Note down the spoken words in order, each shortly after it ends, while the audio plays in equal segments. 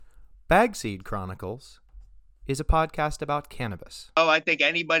Bagseed Chronicles is a podcast about cannabis I think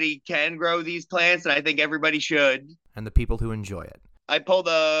anybody can grow these plants, and I think everybody should. and the people who enjoy it. I pulled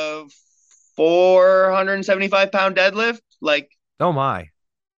a 475-pound deadlift Oh my.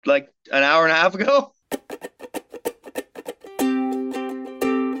 like an hour and a half ago.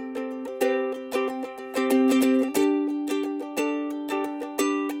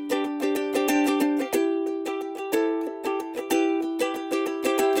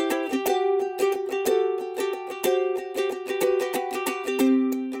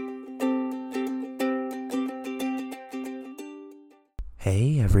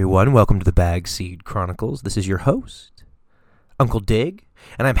 Hey everyone, welcome to the Bagseed Chronicles. This is your host, Uncle Dig,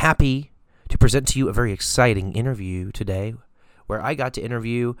 and I'm happy to present to you a very exciting interview today where I got to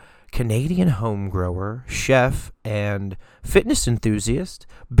interview Canadian home grower, chef, and fitness enthusiast,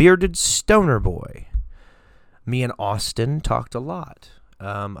 Bearded Stoner Boy. Me and Austin talked a lot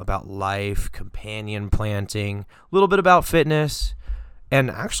about life, companion planting, a little bit about fitness, and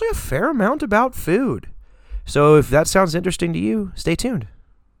actually a fair amount about food. So if that sounds interesting to you, stay tuned.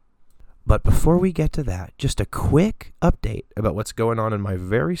 But before we get to that, just a quick update about what's going on in my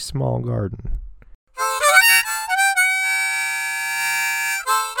very small garden.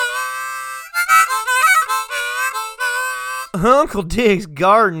 Uncle Dig's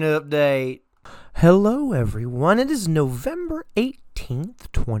garden update. Hello everyone, it is November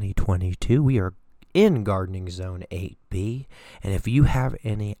 18th, 2022. We are in Gardening Zone 8B, and if you have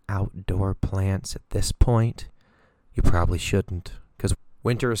any outdoor plants at this point, you probably shouldn't, because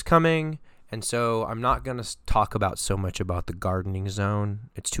winter is coming, and so I'm not going to talk about so much about the gardening zone.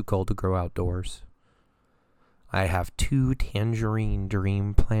 It's too cold to grow outdoors. I have 2 tangerine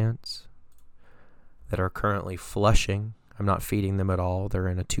dream plants that are currently flushing. I'm not feeding them at all. They're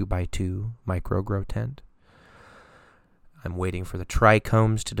in a 2x2 micro grow tent. I'm waiting for the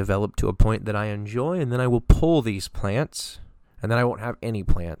trichomes to develop to a point that I enjoy, and then I will pull these plants, and then I won't have any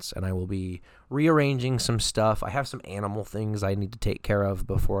plants, and I will be rearranging some stuff. I have some animal things I need to take care of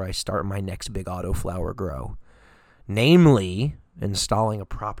before I start my next big autoflower grow, namely installing a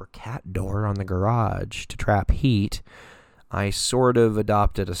proper cat door on the garage to trap heat. I sort of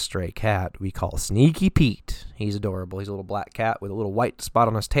adopted a stray cat we call Sneaky Pete. He's adorable. He's a little black cat with a little white spot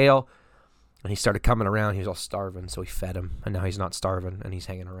on his tail. And he started coming around. He was all starving, so we fed him. And now he's not starving, and he's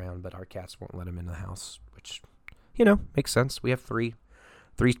hanging around. But our cats won't let him in the house, which, makes sense. We have 3.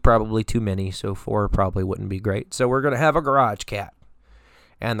 3's probably too many, so 4 probably wouldn't be great. So we're going to have a garage cat.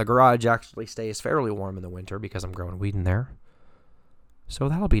 And the garage actually stays fairly warm in the winter because I'm growing weed in there. So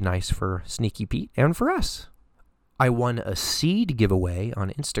that'll be nice for Sneaky Pete and for us. I won a seed giveaway on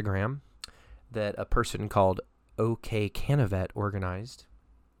Instagram that a person called OK Canavet organized.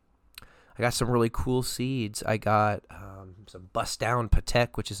 I got some really cool seeds. I got some Bust Down Patek,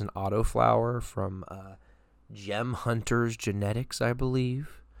 which is an autoflower from Gem Hunters Genetics, I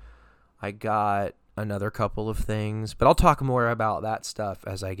believe. I got another couple of things, but I'll talk more about that stuff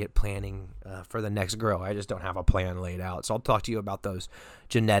as I get planning for the next grow. I just don't have a plan laid out, so I'll talk to you about those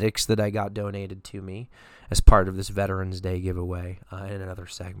genetics that I got donated to me as part of this Veterans Day giveaway in another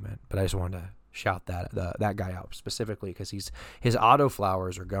segment. But I just wanted to shout that guy out specifically because his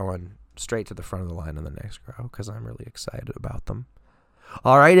autoflowers are going straight to the front of the line in the next grow because I'm really excited about them.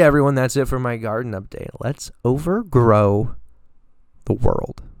 All right, everyone, that's it for my garden update. Let's overgrow the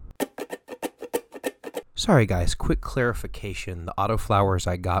world. Sorry, guys, quick clarification. The autoflowers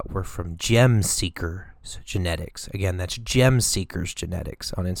I got were from Gem Seekers Genetics. Again, that's Gem Seekers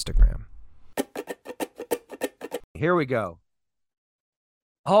Genetics on Instagram. Here we go.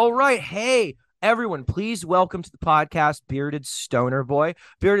 All right, hey, everyone, please welcome to the podcast, Bearded Stoner Boy.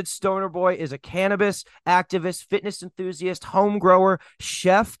 Bearded Stoner Boy is a cannabis activist, fitness enthusiast, home grower,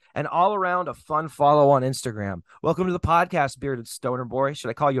 chef, and all around a fun follow on Instagram. Welcome to the podcast, Bearded Stoner Boy. Should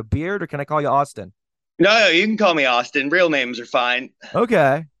I call you Beard or can I call you Austin? No, you can call me Austin. Real names are fine.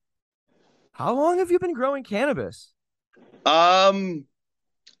 Okay. How long have you been growing cannabis? I don't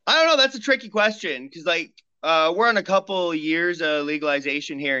know. That's a tricky question because, we're on a couple years of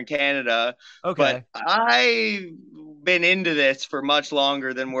legalization here in Canada. Okay. But I've been into this for much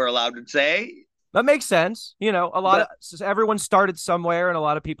longer than we're allowed to say. That makes sense. Everyone started somewhere, and a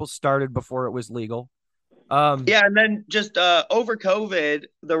lot of people started before it was legal. Yeah, and then just over COVID,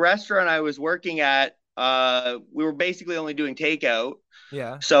 the restaurant I was working at, we were basically only doing takeout.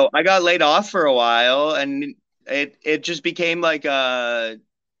 Yeah. So I got laid off for a while, and it just became like a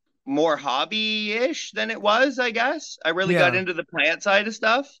more hobby-ish than it was, I guess. I really got into the plant side of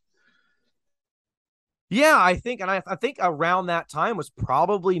stuff. Yeah, I think around that time was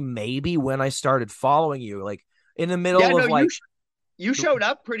probably maybe when I started following you, like in the middle of you showed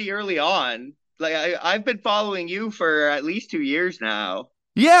up pretty early on. Like I've been following you for at least 2 years now.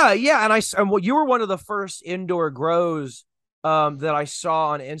 Yeah, yeah, and well, you were one of the first indoor grows that I saw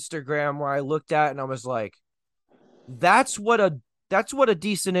on Instagram where I looked at and I was like, that's what a that's what a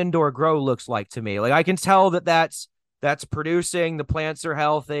decent indoor grow looks like to me. Like I can tell that that's producing, the plants are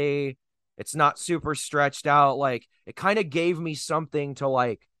healthy, it's not super stretched out. Like it kind of gave me something to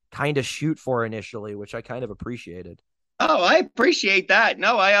like kind of shoot for initially, which I kind of appreciated. Oh, I appreciate that.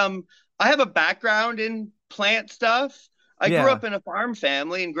 No, I have a background in plant stuff. I grew Yeah, up in a farm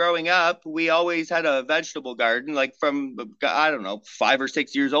family, and growing up, we always had a vegetable garden. Like from I don't know, 5 or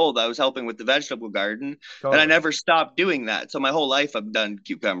 6 years old, I was helping with the vegetable garden, and I totally. never stopped doing that. So my whole life, I've done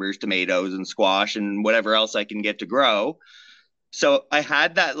cucumbers, tomatoes, and squash, and whatever else I can get to grow. So I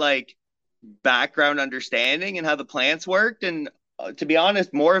had that like background understanding and how the plants worked, and to be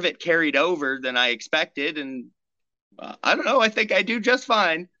honest, more of it carried over than I expected, and I don't know. I think I do just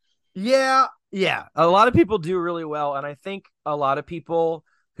fine. Yeah, yeah. A lot of people do really well, and I think a lot of people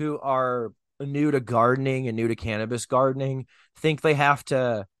who are new to gardening and new to cannabis gardening think they have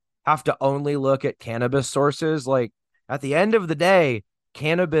to only look at cannabis sources. Like at the end of the day,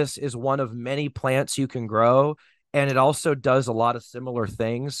 cannabis is one of many plants you can grow, and it also does a lot of similar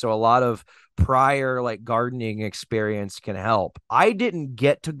things. So a lot of prior like gardening experience can help. I didn't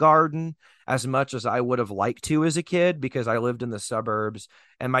get to garden as much as I would have liked to as a kid because I lived in the suburbs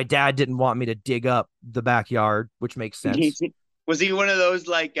and my dad didn't want me to dig up the backyard, which makes sense. Was he one of those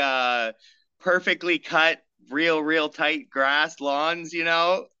like perfectly cut, real tight grass lawns?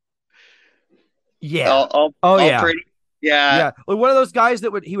 Yeah. All Oh all yeah. pretty. Yeah. Yeah. Like one of those guys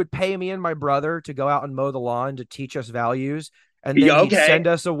that he would pay me and my brother to go out and mow the lawn to teach us values. And then Yeah. he'd Okay. send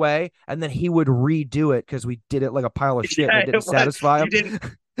us away and then he would redo it because we did it like a pile of shit and Yeah. it didn't satisfy You him.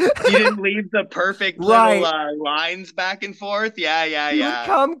 didn't leave the perfect little Right. lines back and forth. Yeah. Yeah. He would Yeah.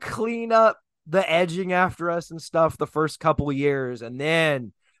 come clean up the edging after us and stuff the first couple of years and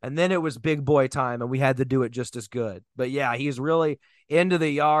then it was big boy time and we had to do it just as good. But yeah, he's really into the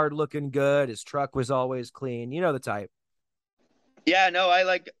yard looking good. His truck was always clean. You know the type. Yeah, no, I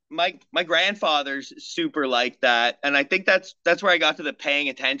like my grandfather's super like that, and I think that's where I got to the paying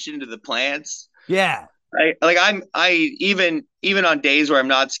attention to the plants. Yeah. I even on days where I'm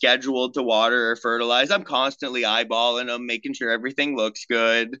not scheduled to water or fertilize, I'm constantly eyeballing them, making sure everything looks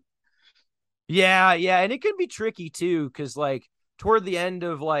good. Yeah, yeah, and it can be tricky too cuz like toward the end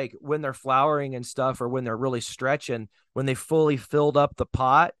of like when they're flowering and stuff or when they're really stretching, when they fully filled up the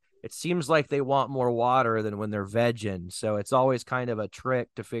pot, it seems like they want more water than when they're vegging. So it's always kind of a trick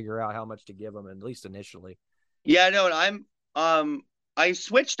to figure out how much to give them at least initially. Yeah, no, and I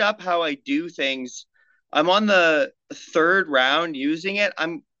switched up how I do things. I'm on the third round using it.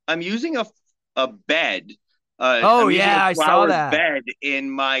 I'm using a bed. Oh I'm using a yeah, I saw flowered that. bed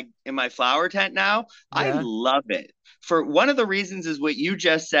in my flower tent now. I Yeah. love it. For one of the reasons is what you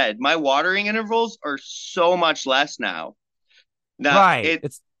just said. My watering intervals are so much less now. Now Right. it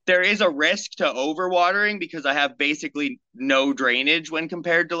It's there is a risk to overwatering because I have basically no drainage when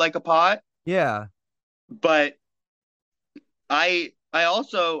compared to like a pot, yeah. but I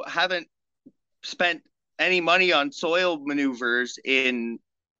also haven't spent any money on soil maneuvers in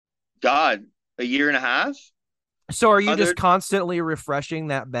God a year and a half. So are you just Other constantly refreshing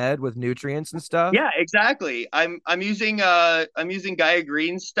that bed with nutrients and stuff? Yeah, exactly. I'm using Gaia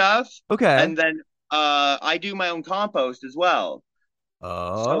Green stuff, Okay. and then I do my own compost as well. So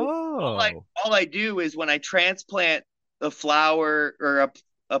Oh. all I do is when I transplant a flower or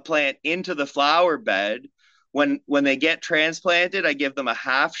a plant into the flower bed, when they get transplanted, I give them a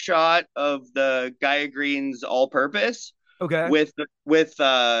half shot of the Gaia Greens all purpose Okay. with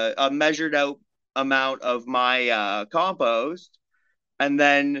a measured out amount of my compost, and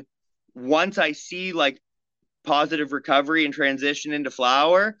then once I see like positive recovery and transition into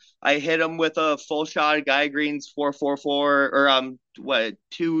flower, I hit them with a full shot of Gaia Greens 444 or what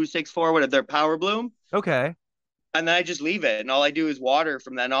 264, whatever their Power Bloom, Okay. and then I just leave it, and all I do is water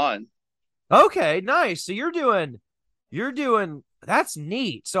from then on. Okay, nice. So you're doing that's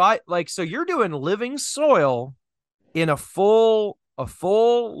neat. So you're doing living soil in a full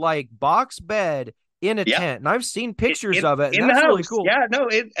like box bed in a Yep, tent. And I've seen pictures in of it and in the that's really house. cool. Yeah, no,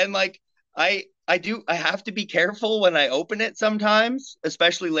 it and like I have to be careful when I open it sometimes,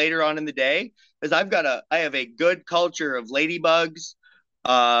 especially later on in the day, because I have a good culture of ladybugs.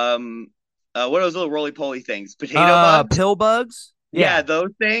 Um, what are those little roly poly things? Potato bugs. Pill bugs? Yeah, Yeah.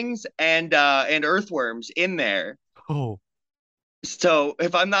 those things and earthworms in there. Oh. So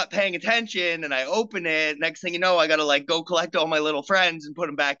if I'm not paying attention and I open it, next thing you know, I gotta like go collect all my little friends and put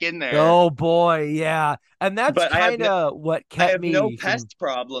them back in there. Oh boy, yeah. And that's But kind of what I kept have no me from. pest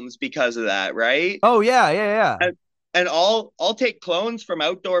problems because of that, right? Oh yeah, yeah, yeah. And, and I'll take clones from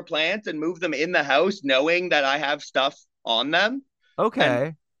outdoor plants and move them in the house, knowing that I have stuff on them. And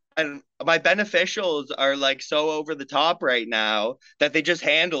Okay. and my beneficials are like so over the top right now that they just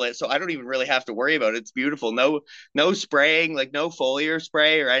handle it, so I don't even really have to worry about it. It's beautiful. No spraying, like no foliar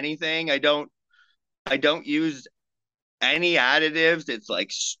spray or anything. I don't use any additives. It's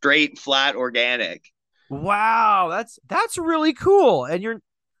like straight flat organic. Wow, that's really cool. And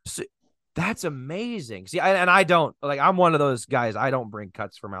so, that's amazing. See, and I don't like. I'm one of those guys. I don't bring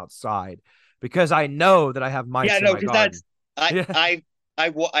cuts from outside because I know that I have Yeah, mice in no, my because garden. that's I Yeah. I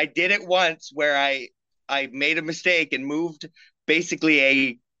I did it once where I made a mistake and moved basically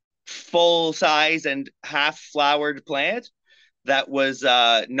a full size and half flowered plant that was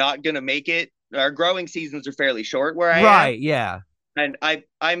not going to make it. Our growing seasons are fairly short where I am, Right. Yeah. and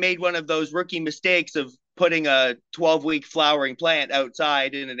I made one of those rookie mistakes of putting a 12-week flowering plant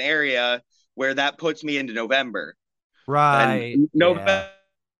outside in an area where that puts me into November. And Right. Yeah.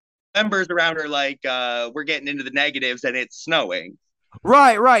 November's around are like we're getting into the negatives and it's snowing.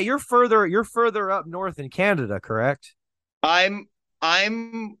 Right. Right. You're further up north in Canada, correct? I'm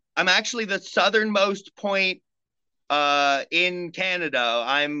I'm actually the southernmost point in Canada.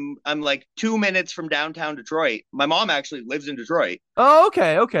 I'm like 2 minutes from downtown Detroit. My mom actually lives in Detroit. Oh,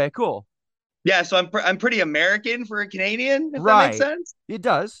 okay. Okay. Cool. Yeah, so I'm pretty American for a Canadian, if that makes Right. sense. It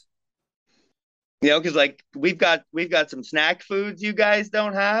does. Because like we've got some snack foods you guys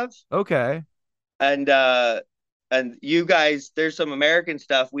don't have, Okay. and you guys, there's some American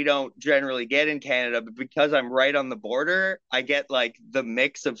stuff we don't generally get in Canada, but because I'm right on the border, I get like the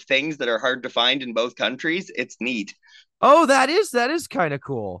mix of things that are hard to find in both countries. It's neat. Oh, that is kind of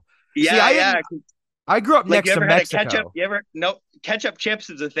cool. See, Yeah, I yeah. didn't. I grew up Like you next to ever had a ketchup? Mexico. You ever no ketchup chips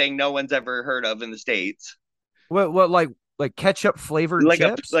is a thing no one's ever heard of in the States. What like ketchup flavored Like a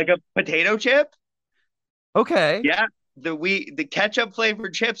chips? like a potato chip? Okay. Yeah. The ketchup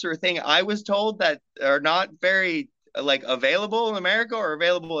flavored chips are a thing I was told that are not very like available in America or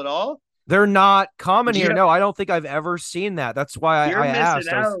available at all. They're not common here. You No, I don't think I've ever seen that. That's why you're I missing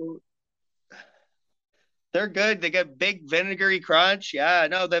asked. I was. out. They're good. They get big vinegary crunch. Yeah,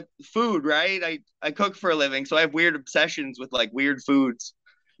 no, the food, right? I cook for a living, so I have weird obsessions with like weird foods.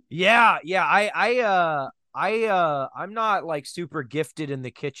 Yeah, yeah. I'm not like super gifted in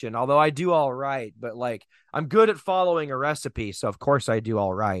the kitchen, although I do all right. But like, I'm good at following a recipe, so of course I do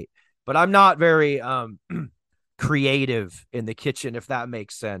all right. But I'm not very creative in the kitchen, if that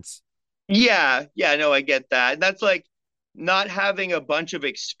makes sense. Yeah, yeah, no, I get that. And that's like not having a bunch of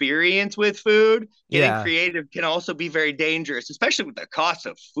experience with food, getting Yeah. creative can also be very dangerous, especially with the cost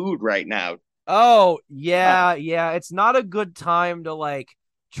of food right now. Oh, Uh, yeah, yeah. It's not a good time to like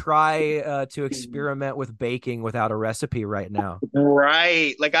try to experiment with baking without a recipe right now.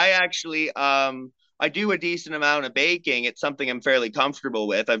 right. Like I do a decent amount of baking. It's something I'm fairly comfortable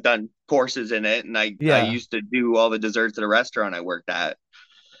with. I've done courses in it and I Yeah. used to do all the desserts at a restaurant I worked at.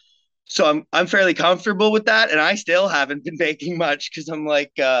 So I'm fairly comfortable with that, and I still haven't been baking much because I'm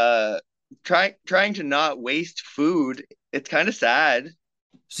like trying to not waste food. It's kind of sad.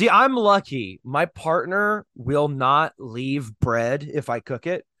 See, I'm lucky. My partner will not leave bread if I cook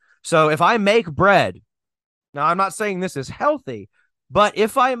it. So if I make bread, now I'm not saying this is healthy, but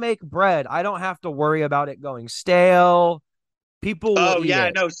if I make bread, I don't have to worry about it going stale. People will Oh eat yeah,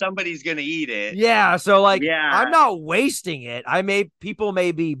 it. no, somebody's gonna eat it. Yeah, so like I'm Yeah, not wasting it. People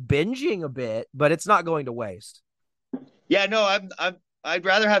may be binging a bit, but it's not going to waste. yeah, no, I'd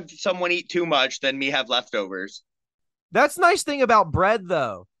rather have someone eat too much than me have leftovers. That's nice thing about bread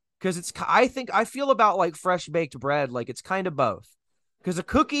though, because I feel about like fresh baked bread like it's kind of both. Because a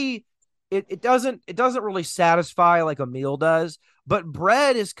cookie, it doesn't really satisfy like a meal does, but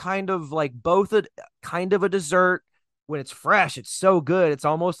bread is kind of like both a kind of a dessert. When it's fresh, it's so good, it's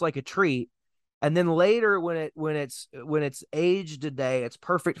almost like a treat. And then later, when it's aged a day, it's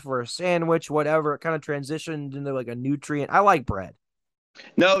perfect for a sandwich, whatever. It kind of transitioned into like a nutrient. I like bread.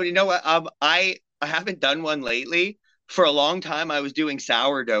 No, you know what? I haven't done one lately. For a long time, I was doing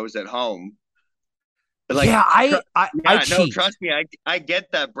sourdoughs at home. Like, Yeah, I yeah, no, cheat. trust me, I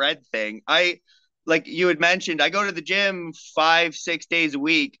get that bread thing. I like you had mentioned, I go to the gym 5, 6 days a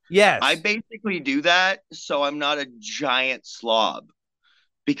week. I Yes. basically do that so I'm not a giant slob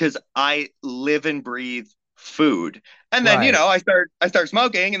because I live and breathe food. And then, Right. I start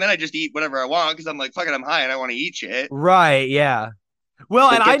smoking and then I just eat whatever I want because I'm like, fuck it, I'm high and I want to eat shit. Right. Yeah.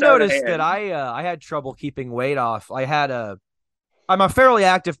 Well, and It I gets out of noticed that hand. I had trouble keeping weight off. I had I'm a fairly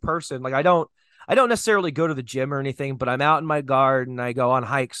active person. Like I don't necessarily go to the gym or anything, but I'm out in my garden. I go on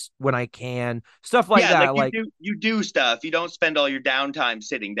hikes when I can, stuff like Yeah, like that. Like you do stuff. You don't spend all your downtime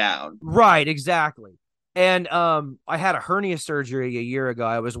sitting down. right, exactly. And I had a hernia surgery a year ago.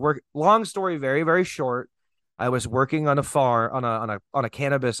 I was work long story very, very short. I was working on a farm on a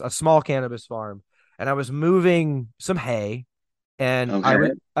cannabis, a small cannabis farm, and I was moving some hay and I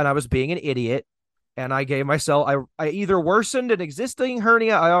was Okay. being an idiot and I gave myself I either worsened an existing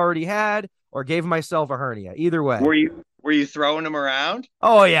hernia I already had or gave myself a hernia. Either way. Were you throwing them around?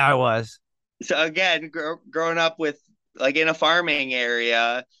 Oh yeah, I was. So again, growing up with like in a farming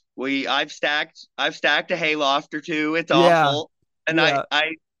area, we I've stacked a hayloft or two. It's Yeah. awful, and Yeah.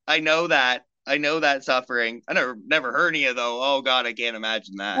 I know that suffering. I never hernia though. Oh God, I can't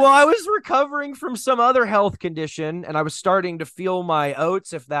imagine that. Well, I was recovering from some other health condition and I was starting to feel my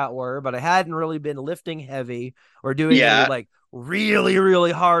oats, if that were, but I hadn't really been lifting heavy or doing any Yeah, like really,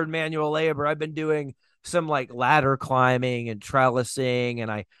 really hard manual labor. I've been doing some like ladder climbing and trellising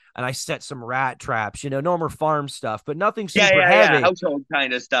and I set some rat traps, normal farm stuff, but nothing super yeah. heavy. Household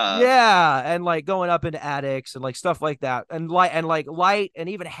kind of stuff. Yeah, and like going up into attics and like stuff like that. And like light and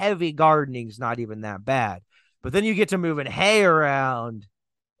even heavy gardening's not even that bad. But then you get to moving hay around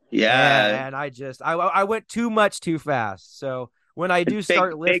Yeah, and I went too much too fast. So when I do big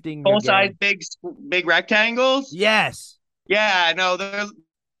start big lifting full size again, big rectangles. yes. Yeah, no,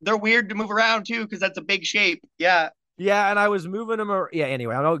 they're weird to move around too because that's a big shape. Yeah. Yeah, and I was moving them. Yeah,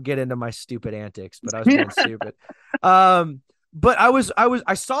 anyway, I don't get into my stupid antics, but I was being stupid. Um, but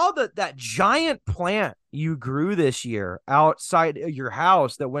I saw that giant plant you grew this year outside your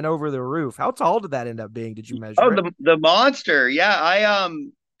house that went over the roof. How tall did that end up being? Did you Oh, measure it? the monster. Yeah,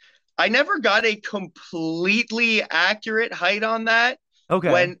 I never got a completely accurate height on that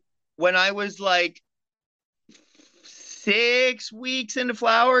Okay. when I was like 6 weeks into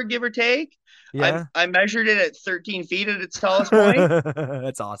flower, give or take. Yeah. I measured it at 13 feet at its tallest point.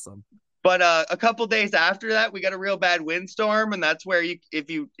 That's awesome. But a couple days after that, we got a real bad windstorm, and that's where if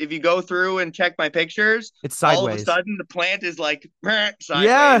you go through and check my pictures, It's all of a sideways. sudden the plant is like sideways.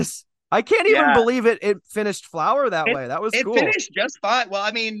 Yes. I can't even Yeah, believe it finished flower that it way. That was it cool. finished just fine. Well,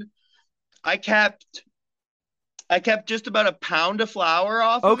 I mean, I kept just about a pound of flour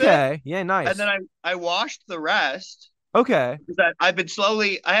off of it, Okay. Yeah, and then nice. I washed the rest Okay. because I've been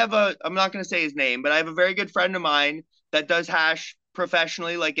slowly. I'm not going to say his name, but I have a very good friend of mine that does hash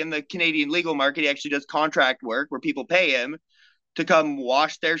professionally, like in the Canadian legal market. He actually does contract work where people pay him to come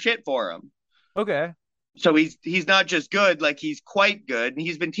wash their shit for him. Okay. So he's not just good, like he's quite good, and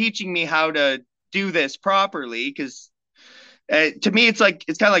he's been teaching me how to do this properly because to me it's kind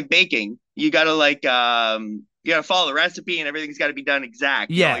of like baking. You gotta follow the recipe and everything's got to be done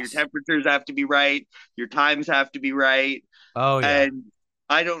exact. All your Yes. temperatures have to be right, your times have to be right. Oh yeah. And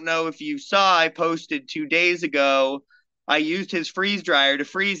I don't know if you saw, I posted 2 days ago. I used his freeze dryer to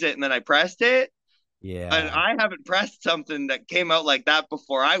freeze it and then I pressed it. And Yeah. I haven't pressed something that came out like that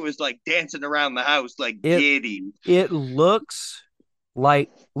before. I was like dancing around the house like It giddy. it looks like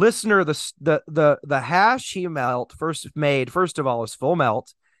listener the hash he first of all is full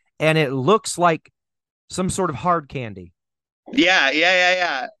melt and it looks like some sort of hard candy.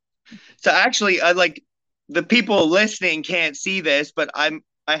 Yeah. So actually, I like the people listening can't see this, but I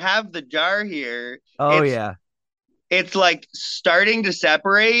have the jar here. Oh It's yeah. it's like starting to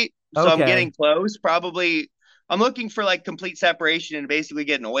separate, so I'm Okay. getting close. Probably, I'm looking for like complete separation and basically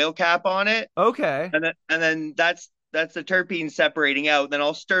get an oil cap on it, Okay. and then that's the terpenes separating out. Then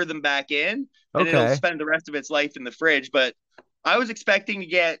I'll stir them back in, and it'll Okay. spend the rest of its life in the fridge. But I was expecting to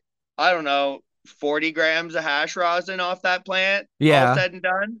get, I don't know, 40 grams of hash rosin off that plant, all Yeah. said and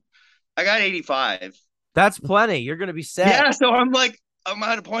done. I got 85. That's plenty. You're going to be set. Yeah, so I'm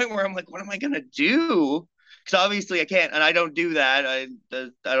at a point where I'm like, what am I gonna do? Because obviously I can't, and I don't do that. I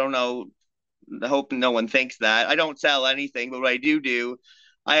don't know. I hope no one thinks that I don't sell anything, but what I do,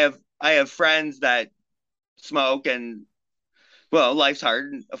 I have friends that smoke, and well, life's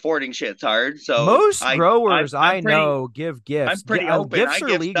hard, and affording shit's hard. So Most growers I I'm pretty know give gifts. I'm pretty open. Gifts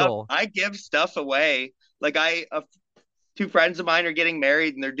are legal. I give stuff away. Like two friends of mine are getting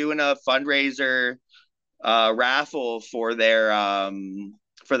married, and they're doing a fundraiser raffle for their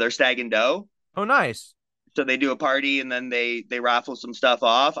stag and doe. Oh, nice. So they do a party and then they raffle some stuff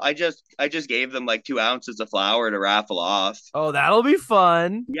off. I just gave them like 2 ounces of flour to raffle off. Oh, that'll be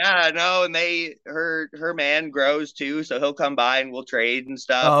fun. Yeah, no, and her man grows too, so he'll come by and we'll trade and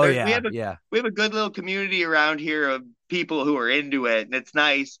stuff. Oh There we yeah, have a yeah. we have a good little community around here of people who are into it, and it's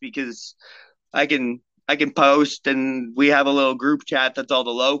nice because I can post and we have a little group chat that's all the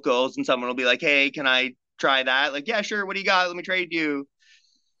locals, and someone will be like, "Hey, can I try that. Like, yeah, sure. What do you got? Let me trade you.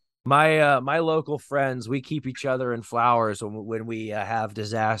 My local friends, we keep each other in flowers when we have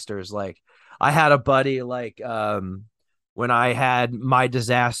disasters. Like I had a buddy when I had my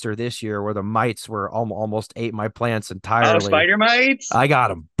disaster this year where the mites were almost ate my plants Oh, entirely. spider mites. I got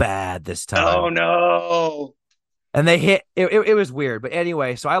them bad this Oh time. no. And they hit it was weird. But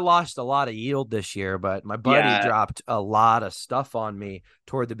anyway, so I lost a lot of yield this year, but my buddy Yeah. dropped a lot of stuff on me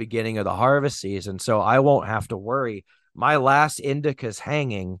toward the beginning of the harvest season. So I won't have to worry. My last indica's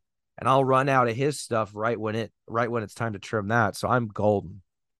hanging and I'll run out of his stuff right when it's time to trim that. So I'm golden.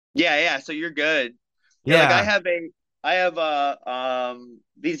 Yeah, yeah. So you're good. Yeah, like Yeah. I have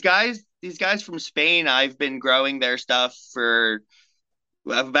these guys from Spain. I've been growing their stuff for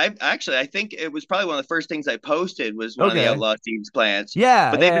actually I think it was probably one of the first things I posted was one of the Okay. Outlaw Seeds plants.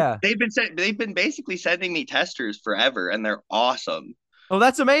 Yeah, But yeah, yeah. they've been basically sending me testers forever, and they're awesome. Oh,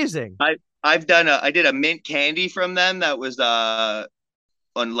 that's amazing. I did a mint candy from them that was on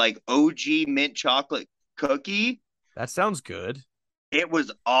like OG mint chocolate cookie. That sounds good. It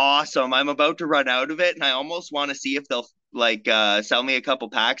was awesome. I'm about to run out of it, and I almost want to see if they'll like sell me a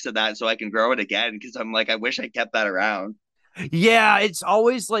couple packs of that so I can grow it again because I'm like I wish I kept that around. Yeah, it's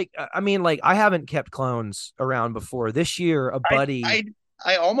always like I mean, like I haven't kept clones around before. This year, a I buddy, I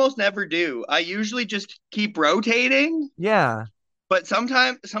I almost never do. I usually just keep rotating, yeah, but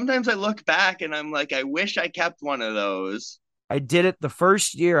sometimes I look back and I'm like I wish I kept one of those. I did it the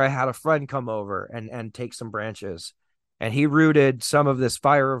first year. I had a friend come over and take some branches, and he rooted some of this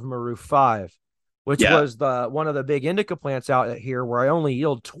Fire of Maru 5, which Yeah. was the one of the big indica plants out here where I only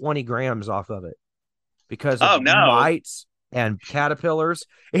yield 20 grams off of it because Oh of no. mites and caterpillars.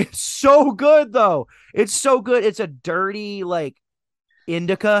 It's so good though. It's so good. It's a dirty like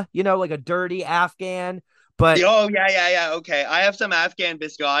indica, like a dirty Afghan, but Oh yeah, yeah, yeah. Okay. I have some Afghan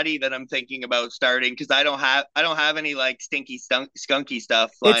biscotti that I'm thinking about starting because I don't have any like skunky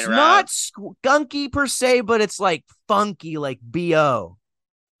stuff flying it's not around. skunky per se, but it's like funky, like BO.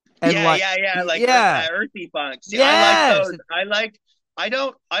 And Yeah, like, yeah, yeah. Like yeah, earthy funk. See, I like yes, those. I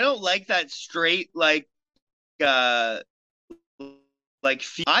don't like that straight uh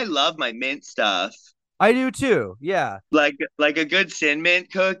I love my mint stuff. I do too. Yeah. Like a good sin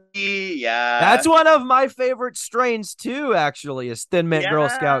mint cookie. That's Yeah. one of my favorite strains too, actually, is Thin Mint Girl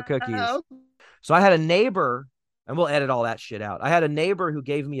Scout cookies. Yeah. So I had a neighbor, and we'll edit all that shit out. I had a neighbor who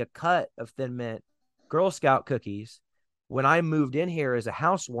gave me a cut of Thin Mint Girl Scout cookies when I moved in here as a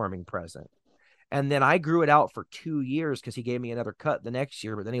housewarming present. And then I grew it out for 2 years because he gave me another cut the next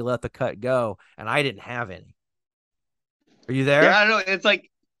year, but then he let the cut go and I didn't have any. Are you Yeah, there? I know. It's like,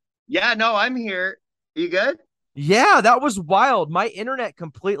 yeah, no, I'm here. You good? Yeah, that was wild. My internet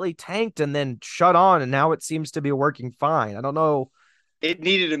completely tanked and then shut on, and now it seems to be working fine. I don't know. It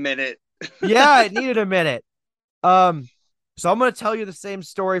needed a minute. Yeah, it needed a minute. Um, so I'm gonna tell you the same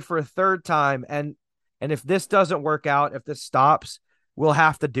story for a third time, and if this doesn't work out, if this stops, we'll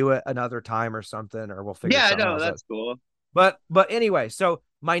have to do it another time or something, or we'll figure Yeah, something no, else out. that's cool. But anyway, so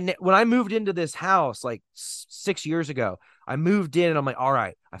when I moved into this house like 6 years ago, I moved in and I'm like, all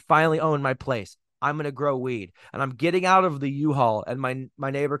right, I finally own my place. I'm gonna grow weed, and I'm getting out of the U-Haul, and my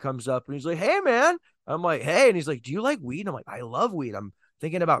neighbor comes up and he's like, hey man, I'm like, hey, and he's like, do you like weed? I'm like, I love weed. I'm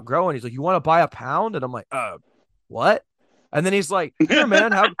thinking about growing. He's like, you want to buy a pound? And I'm like, what? And then he's like, here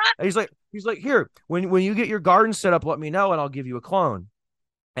man, how? And he's like, here, when you get your garden set up, let me know and I'll give you a clone.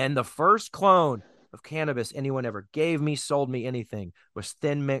 And the first clone of cannabis anyone ever gave me, sold me anything was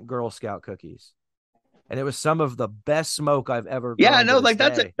Thin Mint Girl Scout cookies. And it was some of the best smoke I've ever Yeah, grown to no, this like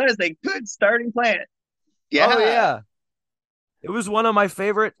day. that is a good starting plant. Oh Yeah. yeah. It was one of my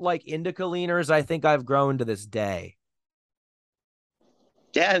favorite like indica leaners I think I've grown to this day.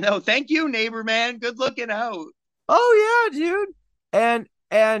 Yeah, no, thank you, neighbor man. Good looking out. Oh yeah, dude. And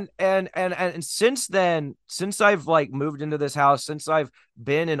since then, since I've like moved into this house, since I've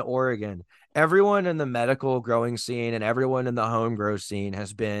been in Oregon, everyone in the medical growing scene and everyone in the home grow scene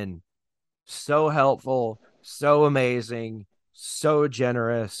has been so helpful, so amazing, so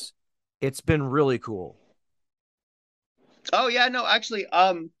generous. It's been really cool. Oh yeah, no, actually,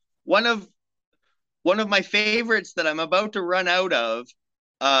 one of one of my favorites that I'm about to run out of,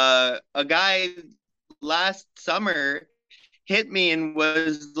 a guy last summer hit me and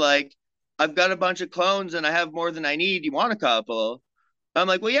was like, I've got a bunch of clones and I have more than I need. You want a couple? I'm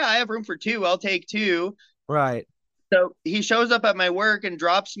like, well, yeah, I have room for two. I'll take two. Right. So he shows up at my work and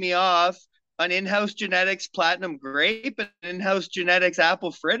drops me off an in-house genetics platinum grape and in-house genetics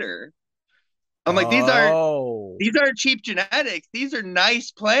apple fritter. I'm like, Oh. these aren't cheap genetics. These are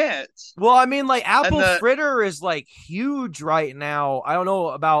nice plants. Well, I mean, like And apple fritter is like huge right now. I don't know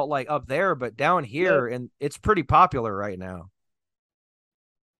about like up there, but down the here, and it's pretty popular right now.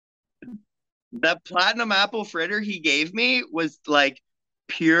 the platinum apple fritter he gave me was like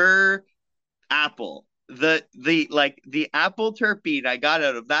pure apple. The apple terpene I got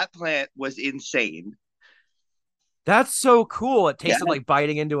out of that plant was insane. That's so cool. It Yeah. tasted like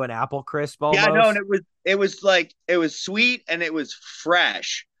biting into an apple crisp Yeah, no, and almost. it was like it was sweet and it was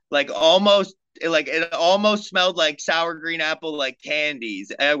fresh. Like it almost smelled like sour green apple like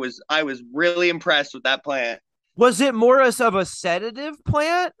candies. I was really impressed with that plant. Was it more as of a sedative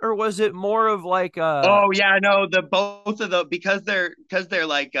plant or was it more of like a Oh yeah, no, the both of the because they're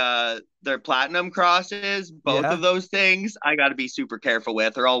like they're platinum crosses, both of yeah? those things I got to be super careful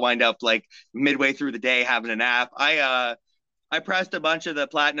with or I'll wind up like midway through the day having a nap. I pressed a bunch of the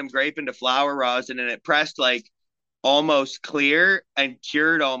platinum grape into flower rosin and it pressed like almost clear and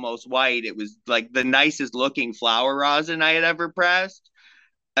cured almost white. It was like the nicest looking flower rosin I had ever pressed.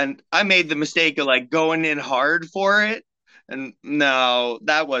 And I made the mistake of like going in hard for it. And no,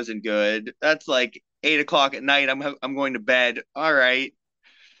 that wasn't good. That's like 8 o'clock at night. I'm going to bed. All right.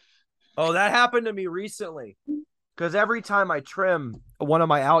 Oh, that happened to me recently. Because every time I trim one of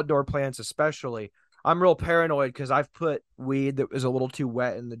my outdoor plants, especially, I'm real paranoid because I've put weed that was a little too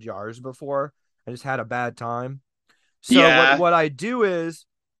wet in the jars before. I just had a bad time. So Yeah. what I do is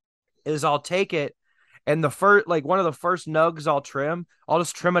I'll take it and the first like one of the first nugs I'll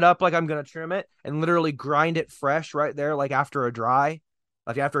just trim it up like I'm gonna trim it and literally grind it fresh right there, like after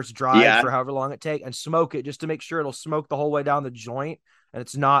it's dried Yeah. for however long it take, and smoke it just to make sure it'll smoke the whole way down the joint and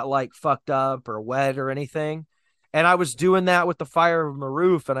it's not like fucked up or wet or anything. And I was doing that with the fire of my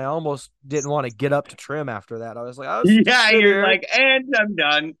roof, and I almost didn't want to get up to trim after that. I was like, I'll just Yeah. sit You're here. like, and I'm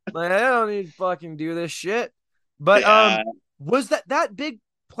done. Like, I don't need to fucking do this shit. But Yeah. was that big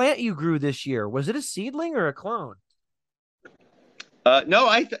plant you grew this year? Was it a seedling or a clone? No,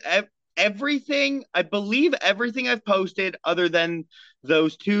 everything, I believe everything I've posted other than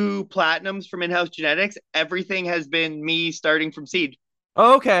those two platinums from in-house genetics, everything has been me starting from seed.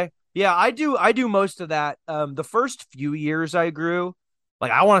 Oh, okay. Yeah, I do most of that. The first few years I grew,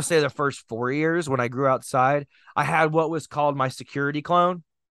 like I want to say the first 4 years when I grew outside, I had what was called my security clone.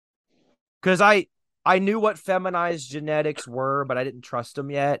 Because I knew what feminized genetics were, but I didn't trust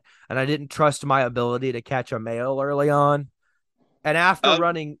them yet. And I didn't trust my ability to catch a male early on. And Um,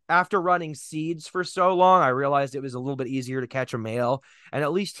 after running seeds for so long, I realized it was a little bit easier to catch a male. And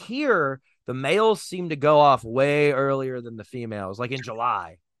at least here, the males seem to go off way earlier than the females, like in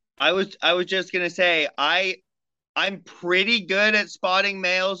July. I was just gonna say I'm pretty good at spotting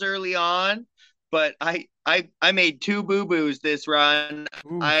males early on, but I made two boo boos this run.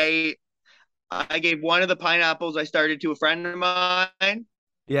 Oof. I gave one of the pineapples I started to a friend of mine,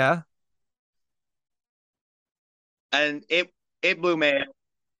 Yeah. and it blew male.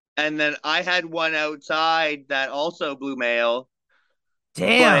 And then I had one outside that also blew male,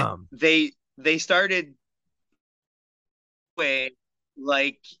 but Damn. they started way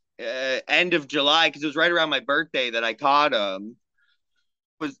like end of July because it was right around my birthday that I caught them.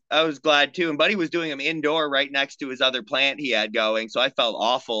 I was glad too, and Buddy was doing them indoor right next to his other plant he had going, so I felt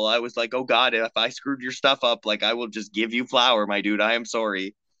awful. I was like, "Oh God, if I screwed your stuff up, like I will just give you flour, my dude. I am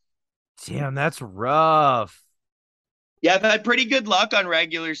sorry." Damn, that's rough. Yeah, I've had pretty good luck on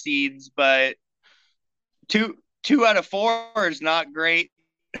regular seeds, but two out of four is not great.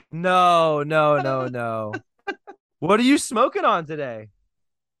 No, no, no, no. What are you smoking on today?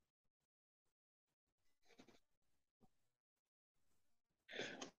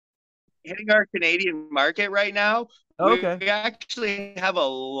 Hitting our Canadian market right now, we Okay. actually have a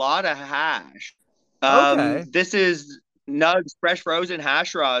lot of hash. Okay. This is Nugs fresh frozen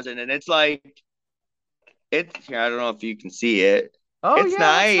hash rosin, and it's like it's here. I don't know if you can see it. Oh It's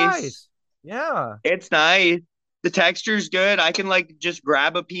yeah, that's nice. nice. Yeah. It's nice. The texture's good. I can like just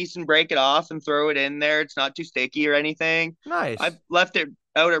grab a piece and break it off and throw it in there. It's not too sticky or anything. I Nice. left it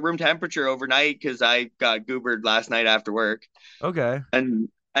out at room temperature overnight because I got goobered last night after work, Okay. and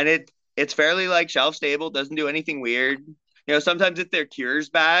it's fairly like shelf stable. Doesn't do anything weird. Sometimes if their cure's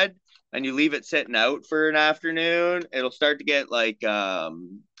bad and you leave it sitting out for an afternoon, it'll start to get like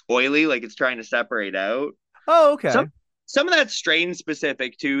oily, like it's trying to separate out. Oh, Some okay. some of that's strain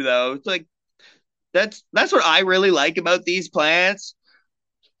specific too, though. It's like that's what I really like about these plants.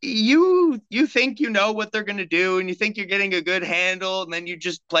 You think you know what they're gonna do, and you think you're getting a good handle, and then you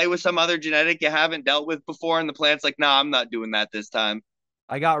just play with some other genetic you haven't dealt with before, and the plant's like, "Nah, I'm not doing that this time."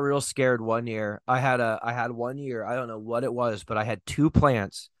 I got real scared one year. I had one year, I don't know what it was, but I had two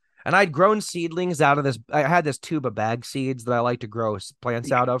plants And I'd grown seedlings out of this. I had this tube of bag seeds that I like to grow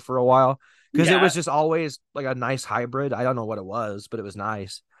plants out of for a while because it Yeah. was just always like a nice hybrid. I don't know what it was, but it was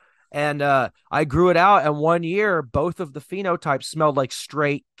nice. And I grew it out, and one year, both of the phenotypes smelled like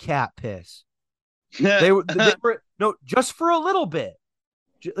straight cat piss. They were no, just for a little bit,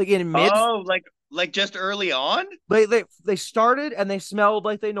 like in mid. Oh, like just early on? They started and they smelled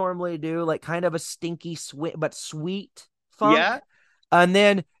like they normally do, like kind of a stinky sweet but sweet funk. Yeah. And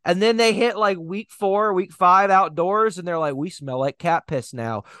then they hit like week 4, week 5 outdoors, and they're like, we smell like cat piss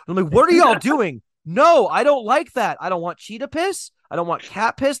now. I'm like, what are y'all doing? No, I don't like that. I don't want cheetah piss. I don't want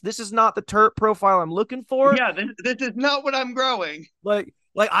cat piss. This is not the terp profile I'm looking for. Yeah, this is not what I'm growing. Like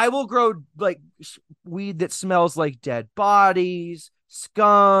I will grow like weed that smells like dead bodies,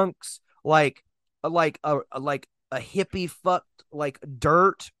 skunks, like a hippie fucked like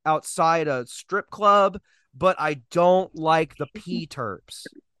dirt outside a strip club, but I don't like the pee terps.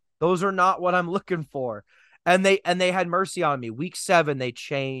 Those are not what I'm looking for. And they had mercy on me. Week 7, they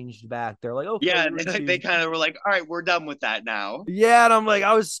changed back. They're like, okay, Yeah, you're in they season. kind of were like, all right, we're done with that now. Yeah, and I'm like,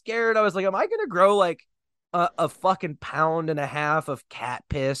 I was scared. I was like, am I gonna grow like a fucking pound and a half of cat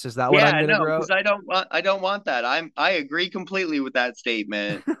piss? Is that what I'm Yeah, gonna no, grow? because I don't want that. I agree completely with that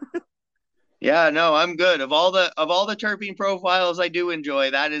statement. Yeah, no, I'm good. Of all the terpene profiles I do enjoy,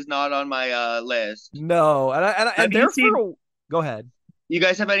 that is not on my list. No, and Have you therefore, seen go ahead. you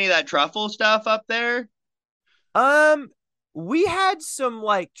guys have any of that truffle stuff up there? Um, we had some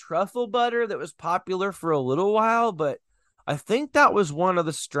like truffle butter that was popular for a little while, but I think that was one of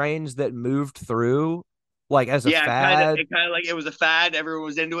the strains that moved through like as a Yeah, fad. it kind of like it was a fad. Everyone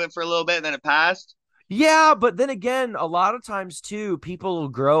was into it for a little bit, and then it passed. Yeah, but then again, a lot of times too, people will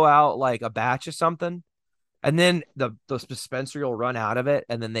grow out like a batch of something, and then the dispensary will run out of it,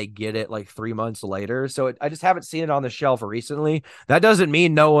 and then they get it like 3 months later. So I just haven't seen it on the shelf recently. That doesn't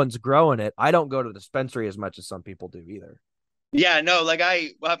mean no one's growing it. I don't go to the dispensary as much as some people do either. Yeah, no, like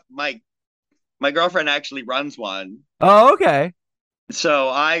my girlfriend actually runs one, Oh, okay. so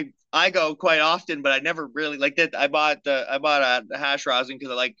I go quite often, but I never really like that. I bought a hash rosin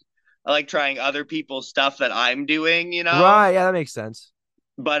because I like trying other people's stuff that I'm doing, you know. Right. Yeah, that makes sense.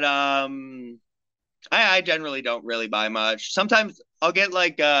 But I generally don't really buy much. Sometimes I'll get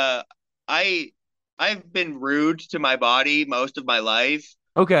like I I've been rude to my body most of my life,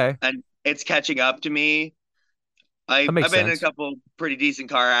 Okay. and it's catching up to me. That I've makes been in a sense. couple pretty decent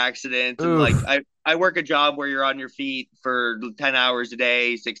car accidents, and like Oof. I work a job where you're on your feet for 10 hours a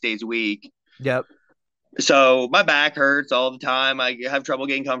day, 6 days a week. Yep. So my back hurts all the time. I have trouble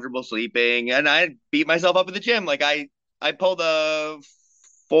getting comfortable sleeping, and I beat myself up at the gym. Like I pulled a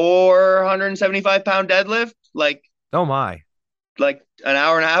 475 pound deadlift Oh my. like an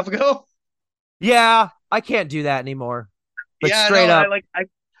hour and a half ago. Yeah, I can't do that anymore. Like Yeah, no, straight up.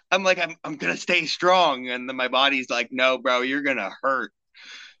 I'm like I'm gonna stay strong, and then my body's like, no, bro, you're gonna hurt.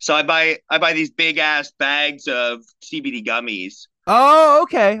 So I buy these big ass bags of CBD gummies, Oh,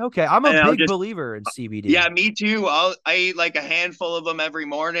 okay. Okay. I'm a and I'll big just believer in CBD. yeah, me too. I eat like a handful of them every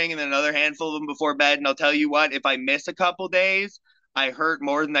morning, and then another handful of them before bed. And I'll tell you what, if I miss a couple days, I hurt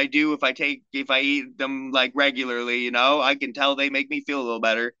more than I do if I eat them like regularly. You know, I can tell they make me feel a little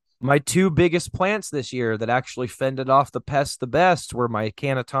better. My two biggest plants this year that actually fended off the pests the best were my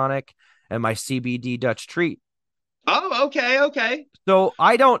Canatonic and my CBD Dutch treat. Oh, okay, okay. So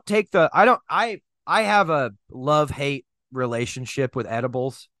I don't take the I have a love-hate relationship with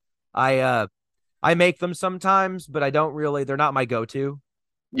edibles. I make them sometimes, but I don't really they're not my go-to.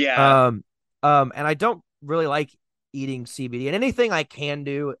 Yeah, Um, and I don't really like eating CBD. And anything I can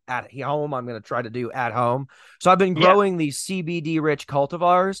do at home, I'm going to try to do at home. So I've been yeah. growing these CBD rich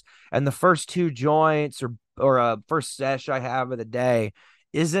cultivars, and the first 2 joints or first sesh I have of the day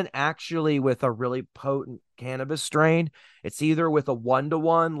isn't actually with a really potent cannabis strain. It's either with a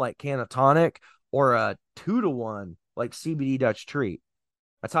 1-to-1 like Canatonic or a 2-to-1 like CBD Dutch Treat.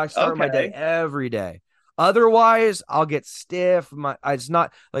 That's how I start my day Okay. every day. Otherwise, I'll get stiff. It's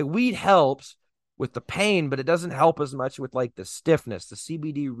not like weed helps with the pain, but it doesn't help as much with like the stiffness. The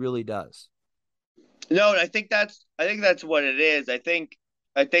CBD really does. No, I think that's what it is. I think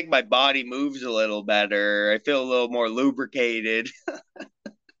my body moves a little better. I feel a little more lubricated.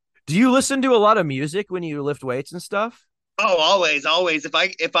 Do you listen to a lot of music when you lift weights and stuff? Oh, always, always. If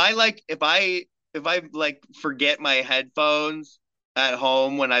I like forget my headphones at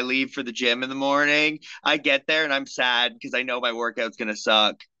home when I leave for the gym in the morning, I get there and I'm sad because I know my workout's gonna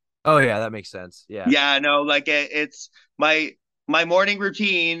suck. Oh yeah, that makes sense. Yeah. Yeah, no, like it's my morning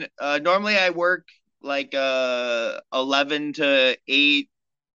routine. Normally I work like 11 to 8,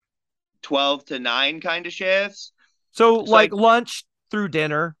 12 to 9 kind of shifts. So So I like lunch through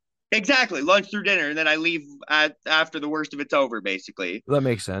dinner. Exactly, lunch through dinner, and then I leave after the worst of it's over, basically. That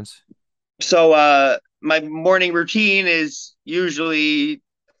makes sense. So my morning routine is usually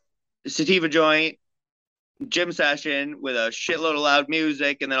sativa joint, gym session with a shitload of loud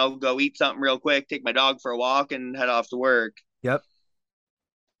music, and then I'll go eat something real quick, take my dog for a walk, and head off to work. Yep.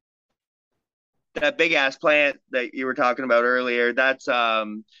 That big ass plant that you were talking about earlier, that's a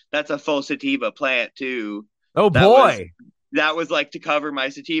full sativa plant too. Oh That was boy. that was like to cover my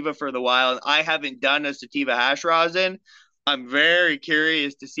sativa for the while. I haven't done a sativa hash rosin. I'm very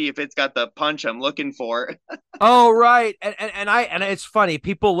curious to see if it's got the punch I'm looking for. Oh right. And it's funny.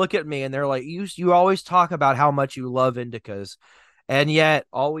 People look at me and they're like, you always talk about how much you love indicas. And yet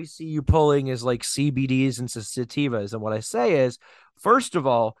all we see you pulling is like CBDs and sativas. And what I say is, first of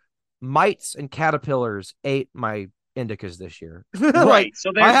all, mites and caterpillars ate my indicas this year. Like Right.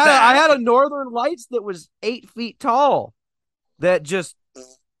 So there's I that. had a Northern Lights that was 8 feet tall. That just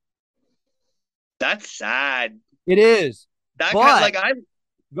That's sad. it is. That kind of But like I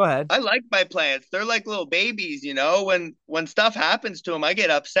go ahead. I like my plants. They're like little babies, you know. When stuff happens to them, I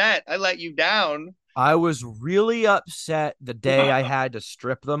get upset. I let you down. I was really upset the day I had to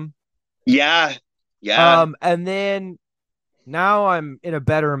strip them. Yeah. Yeah. And then now I'm in a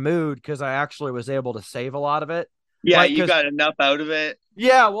better mood because I actually was able to save a lot of it. Yeah, Like, you because got enough out of it.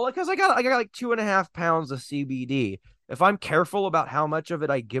 yeah, well, because I got like 2.5 pounds of CBD. If I'm careful about how much of it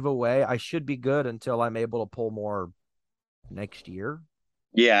I give away, I should be good until I'm able to pull more next year.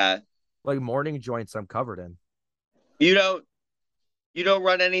 Yeah. Like morning joints, I'm covered in. You don't you don't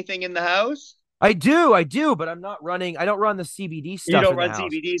run anything in the house? I do, but I'm not running. I don't run the CBD You stuff don't in the run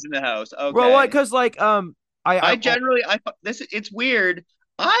house. CBDs in the house. Well, like, Okay. cause like, I generally I this it's weird.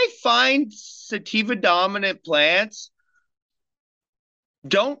 I find sativa dominant plants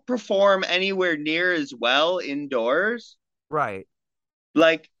don't perform anywhere near as well indoors. right,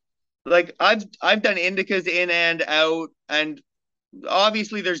 Like I've done indicas in and out, and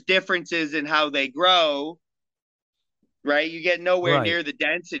obviously there's differences in how they grow, right? You get nowhere right, near the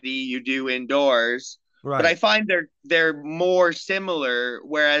density you do indoors. But I right. find they're more similar,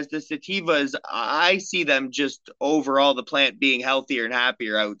 whereas the sativas, I see them just overall the plant being healthier and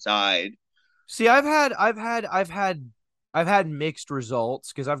happier outside. See, I've had mixed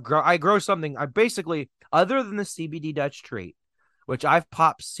results because I grow something. I basically, other than the CBD Dutch treat, which I've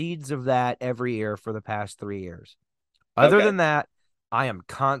popped seeds of that every year for the past 3 years. Other Okay. than that, I am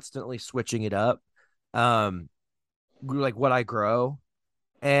constantly switching it up. Um, like what I grow,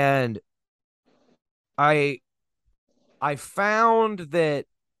 and I I found that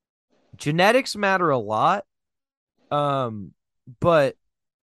genetics matter a lot. Um, but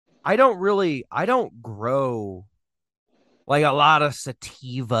I don't grow like a lot of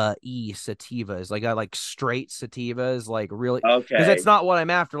sativas. Like I like straight sativas, like really, because that's Okay. not what I'm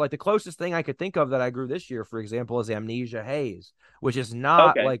after. Like the closest thing I could think of that I grew this year, for example, is Amnesia Haze, which is not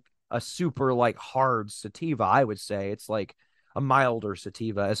Okay. like a super like hard sativa. I would say it's like a milder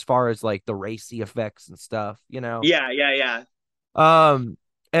sativa as far as like the racy effects and stuff, you know. Yeah, yeah, yeah. Um,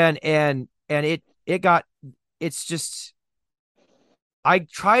 and it got it's just I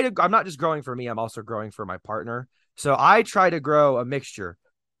try to, I'm not just growing for me, I'm also growing for my partner. So I try to grow a mixture.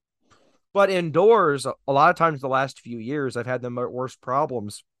 But indoors, a lot of times the last few years, I've had the worst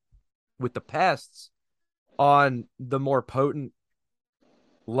problems with the pests on the more potent,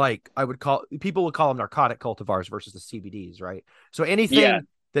 like I would call, people would call them narcotic cultivars versus the CBDs, right? So Yeah. anything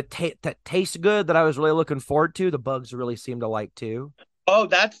that tastes good that I was really looking forward to, the bugs really seem to like too. Oh,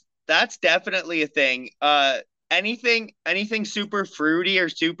 that's definitely a thing. Anything super fruity or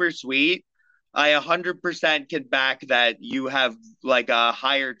super sweet, I 100% can back that you have like a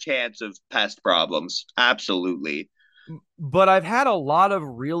higher chance of pest problems. Absolutely. But I've had a lot of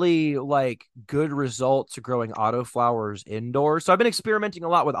really like good results growing autoflowers indoors. So I've been experimenting a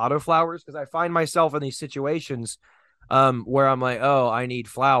lot with autoflowers because I find myself in these situations where I'm like, oh, I need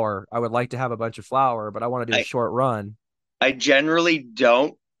flower. I would like to have a bunch of flower, but I want to do a I short run. I generally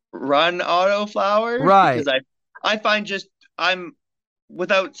don't run auto flowers Right. because I find just I'm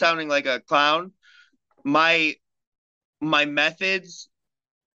without sounding like a clown, my my methods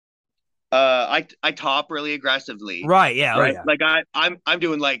I top really aggressively, Right. Yeah. Oh right? yeah. Like I'm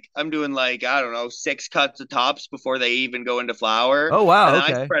doing like I don't know 6 cuts of tops before they even go into flower, Oh and wow. then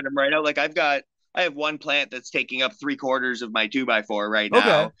I Okay. spread them right out. Like I have one plant that's taking up 3/4 of my 2x4 right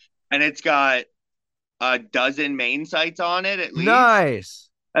Okay. now, and it's got a dozen main sites on it at least. Nice.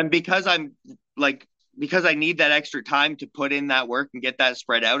 And like because I need that extra time to put in that work and get that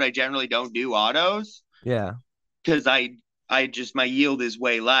spread out, I generally don't do autos Yeah. because I just my yield is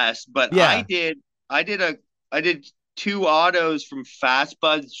way less. But Yeah. I did a I did two autos from Fast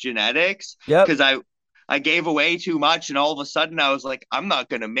Buds Genetics Yep. because I gave away too much, and all of a sudden I was like, I'm not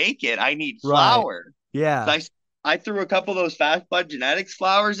gonna make it. I need Right. flour. So Yeah. I threw a couple of those Fast Bud Genetics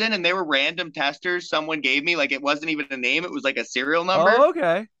flowers in, and they were random testers someone gave me. Like it wasn't even a name; it was like a serial number. Oh,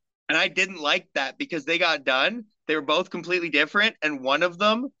 okay. And I didn't like that because they got done. They were both completely different, and one of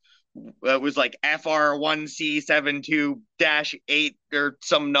them was like FR1C72-8 or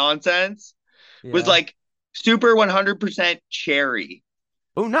some nonsense. Was Yeah. like super 100% cherry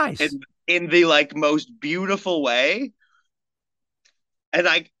Oh, nice. in the like most beautiful way. And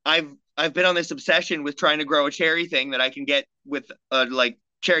I've been on this obsession with trying to grow a cherry thing that I can get with a like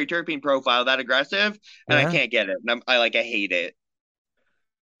cherry terpene profile that aggressive, and I Yeah. can't get it. And I hate it.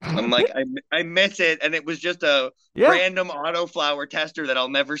 I'm like I miss it, and it was just a Yeah. random autoflower tester that I'll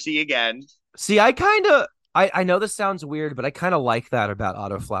never see again. See, I kind of I know this sounds weird, but I kind of like that about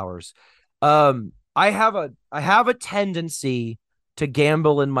autoflowers. I have a tendency to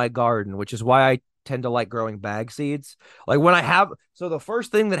gamble in my garden, which is why I tend to like growing bag seeds. Like when I have so the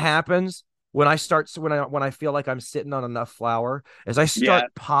first thing that happens when I feel like I'm sitting on enough flour is I Yeah,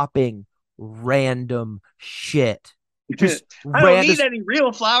 start popping random shit. Just I don't random need any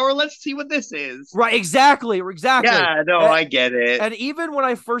real flour. Let's see what this is. right, exactly. Yeah, no, I get it. And even when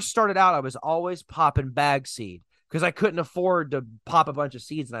I first started out, I was always popping bag seed because I couldn't afford to pop a bunch of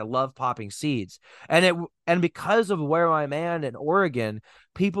seeds, and I love popping seeds. And because of where I'm at in Oregon,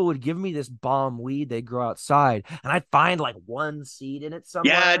 people would give me this bomb weed they grow outside, and I'd find like one seed in it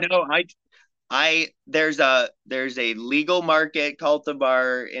Yeah, somewhere. no, I there's a legal market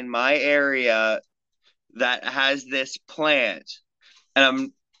cultivar in my area that has this plant,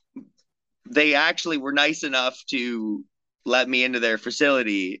 and they actually were nice enough to let me into their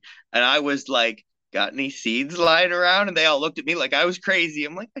facility, and I was like, got any seeds lying around? And they all looked at me like I was crazy.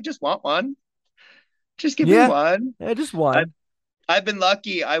 I'm like, I just want one. Just give me Yeah, one. yeah, just I, one. I've been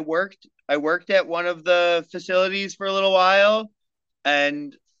lucky. I worked at one of the facilities for a little while,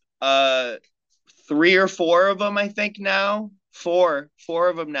 and uh three or four of them, I think now, four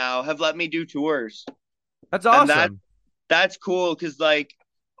of them now have let me do tours, That's and that awesome. that's cool because like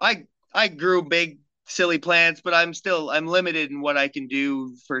I grew big silly plants, but I'm limited in what I can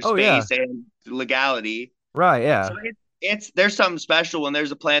do for Oh yeah, space and legality. right, So yeah. it's there's something special when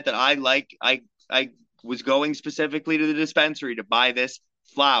there's a plant that I like. I was going specifically to the dispensary to buy this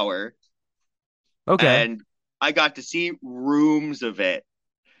flower, Okay. and I got to see rooms of it.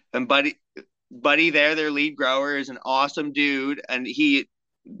 And Buddy there, their lead grower, is an awesome dude, and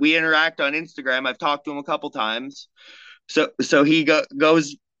we interact on Instagram. I've talked to him a couple times. So he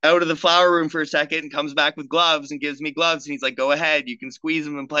goes out of the flower room for a second and comes back with gloves and gives me gloves, and he's like, "Go ahead, you can squeeze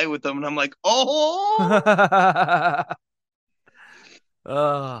them and play with them." And I'm like, "Oh,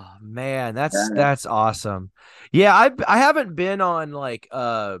 Oh man, that's yeah, that's awesome. Yeah, I haven't been on like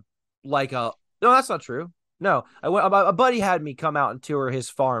a no, that's not true. No, I went. A buddy had me come out and tour his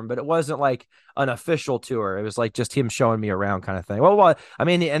farm, but it wasn't like an official tour. It was like just him showing me around, kind of thing. Well, I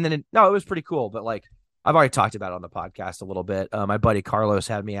mean, and then no, it was pretty cool. But like I've already talked about it on the podcast a little bit. My buddy Carlos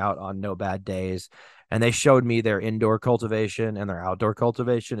had me out on No Bad Days, and they showed me their indoor cultivation and their outdoor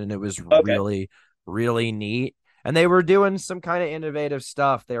cultivation, and it was okay, really neat, and they were doing some kind of innovative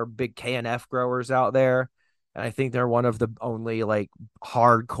stuff. They're big KNF growers out there, and I think they're one of the only like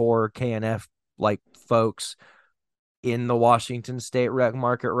hardcore KNF like folks in the Washington State rec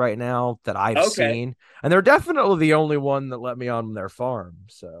market right now that I've okay, seen, and they're definitely the only one that let me on their farm.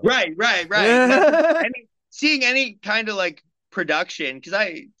 So right. Like yeah, seeing any kind of like production, because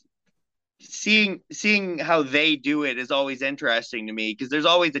I seeing how they do it is always interesting to me because there's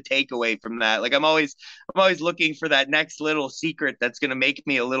always a takeaway from that. Like I'm always looking for that next little secret that's going to make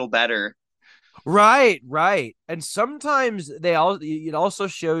me a little better. right. And sometimes it also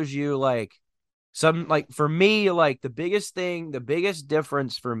shows you like some like for me like the biggest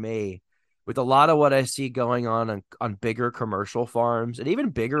difference for me with a lot of what I see going on bigger commercial farms and even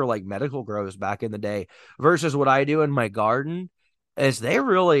bigger like medical grows back in the day versus what I do in my garden is they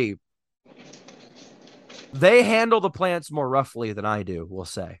handle the plants more roughly than I do, we'll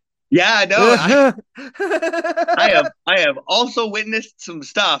say. Yeah, no, I have also witnessed some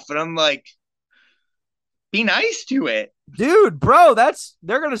stuff, and I'm like, be nice to it. Dude, bro,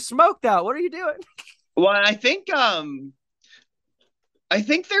 they're gonna smoke that. What are you doing? Well, I think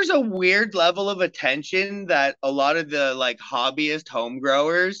there's a weird level of attention that a lot of the like hobbyist home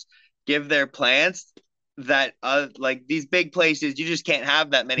growers give their plants that like these big places you just can't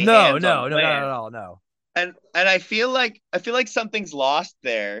have that many No, hands on the no, no, not at plant. all. No. And I feel like something's lost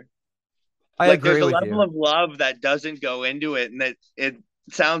there. I Like there's agree a with level you. of love that doesn't go into it, and that it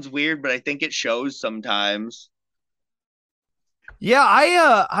sounds weird, but I think it shows sometimes.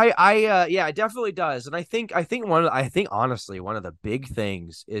 Yeah, yeah, it definitely does. And I think honestly, one of the big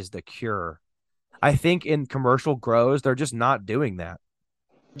things is the cure. I think in commercial grows, they're just not doing that.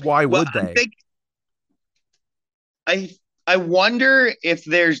 Why Well, would they? I I wonder if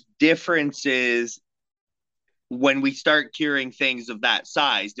there's differences when we start curing things of that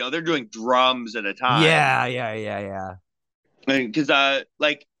size. You know, they're doing drums at a time. Yeah. Because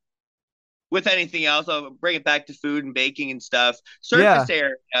like with anything else, I'll bring it back to food and baking and stuff. Yeah. Surface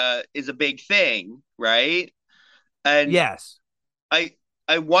area is a big thing, right? And Yes. I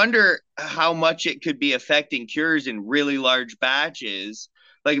I wonder how much it could be affecting cures in really large batches.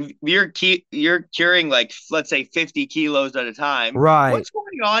 Like if you're curing like let's say 50 kilos at a time. Right. What's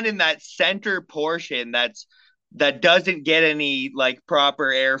going on in that center portion that doesn't get any like proper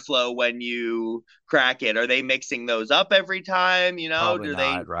airflow when you crack it? Are they mixing those up every time? You know, Probably do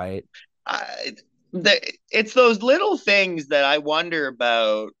they? not, right? I, it's those little things that I wonder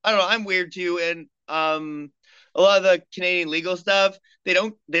about. I don't know. I'm weird too, and a lot of the Canadian legal stuff they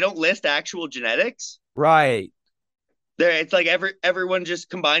don't list actual genetics. Right. There, it's like everyone just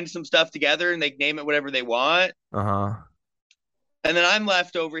combines some stuff together and they name it whatever they want, Uh-huh. and then I'm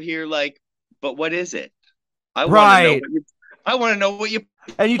left over here like, but what is it? I want to know Right. what you. I want to know what you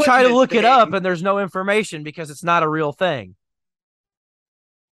And you put try in to this look it up thing. and there's no information because it's not a real thing.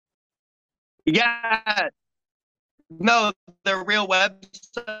 Yeah, no, the real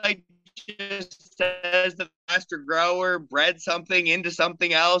website just says the master grower bred something into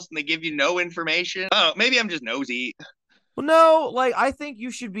something else and they give you no information. Oh, maybe I'm just nosy. Well, no, like I think you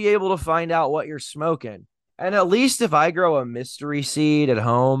should be able to find out what you're smoking. And at least if I grow a mystery seed at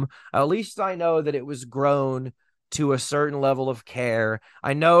home, at least I know that it was grown to a certain level of care.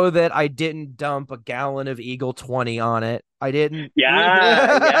 I know that I didn't dump a gallon of Eagle 20 on it. I didn't.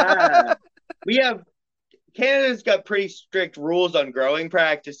 Yeah, yeah. We have Canada's got pretty strict rules on growing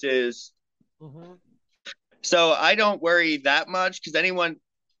practices. Mhm. So I don't worry that much because anyone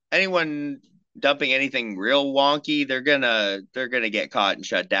dumping anything real wonky, they're gonna get caught and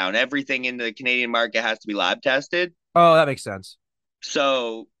shut down. Everything in the Canadian market has to be lab tested. Oh, that makes sense.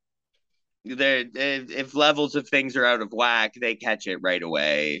 So there if levels of things are out of whack, they catch it right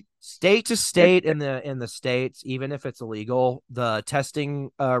away. State to state in the states, even if it's illegal, the testing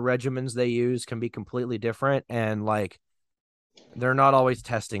regimens they use can be completely different, and like they're not always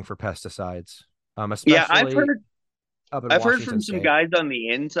testing for pesticides, Yeah, especially up in I've heard Washington from some State. guys on the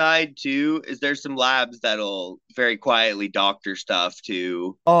inside too. Is there some labs that'll very quietly doctor stuff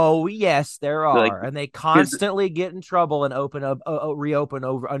too? Oh yes, there Like, are, and they because constantly get in trouble and open up, reopen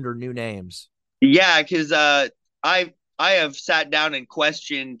over under new names. yeah, because I have sat down and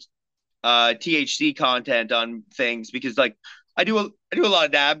questioned THC content on things because like I do a lot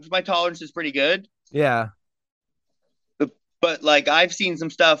of dabs. My tolerance is pretty good, Yeah, but like I've seen some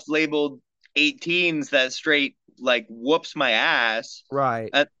stuff labeled 18s that straight like whoops my ass. right.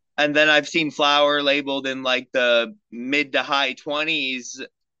 And then I've seen flour labeled in like the mid to high 20s,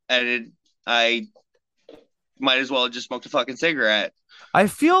 and I might as well have just smoked a fucking cigarette. I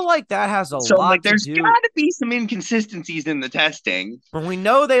feel like that has a So I'm like, lot to there's do. got to be some inconsistencies in the testing. When we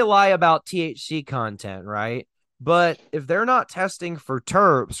know they lie about THC content, right? But if they're not testing for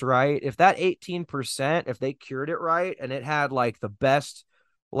terps, right? If that 18%, if they cured it right and it had like the best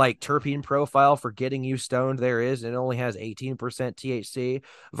like terpene profile for getting you stoned there is, and it only has 18% THC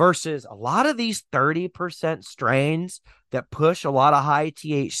versus a lot of these 30% strains that push a lot of high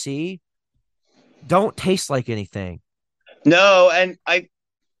THC don't taste like anything. No, and I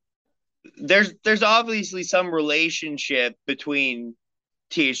there's obviously some relationship between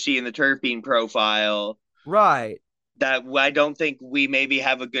THC and the terpene profile Right. that I don't think we maybe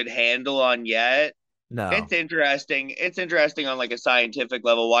have a good handle on yet. No. It's interesting. It's interesting on like a scientific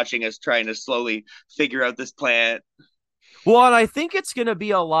level, watching us trying to slowly figure out this plant. Well, and I think it's going to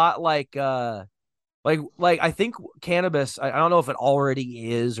be a lot like I think cannabis, I don't know if it already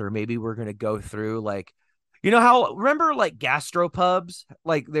is or maybe we're going to go through like you know how remember like gastropubs,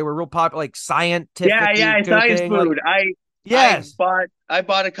 like they were real popular, like Yeah, scientifically yeah, science cooking, like food. yes. I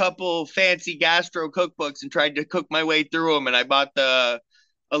bought a couple fancy gastro cookbooks and tried to cook my way through them, and I bought the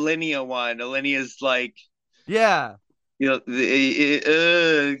Alinea one. Alinea's like Yeah. you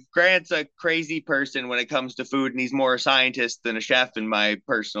know, Grant's a crazy person when it comes to food, and he's more a scientist than a chef, in my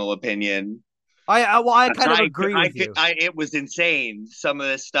personal opinion. Well I kind of agree with you. It was insane. Some of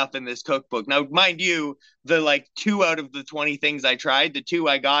this stuff in this cookbook. Now, mind you, the like 2 out of the 20 things I tried, the two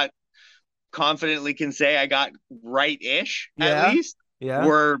I got confidently can say I got right-ish at Yeah. least Yeah.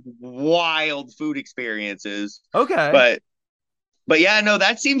 were wild food experiences. Okay. But But yeah, no,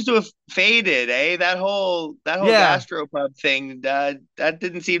 that seems to have faded, eh? That whole Yeah. gastropub thing, that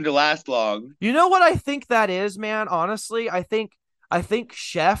didn't seem to last long. You know what I think that is, man? Honestly, I think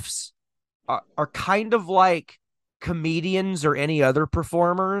chefs are kind of like comedians or any other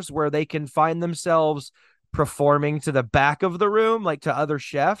performers where they can find themselves performing to the back of the room, like to other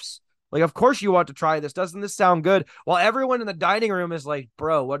chefs. Like, of course you want to try this. Doesn't this sound good? While everyone in the dining room is like,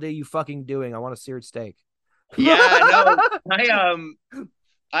 bro, what are you fucking doing? I want a seared steak. Yeah, no,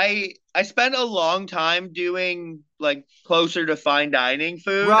 I spent a long time doing like closer to fine dining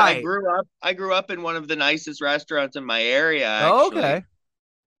food. Right. I grew up in one of the nicest restaurants in my area, Oh, actually. okay.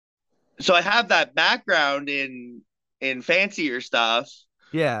 So I have that background in fancier stuff.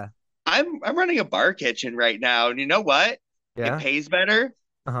 Yeah. I'm running a bar kitchen right now, and you know what? It Yeah. pays better.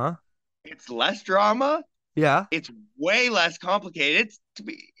 Uh-huh. It's less drama. Yeah. It's way less complicated.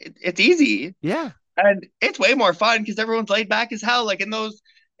 It's easy, Yeah. and it's way more fun because everyone's laid back as hell. Like in those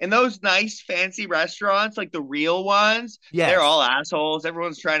nice fancy restaurants, like the real ones, they're all Yes. assholes.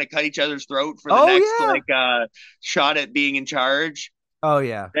 Everyone's trying to cut each other's throat for the Oh, next yeah. shot at being in charge. Oh,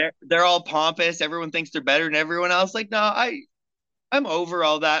 yeah. They're all pompous. Everyone thinks they're better than everyone else. Like, no, I'm over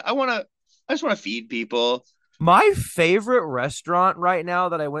all that. I just wanna feed people. My favorite restaurant right now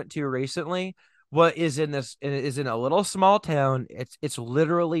that I went to recently what is in a little small town. It's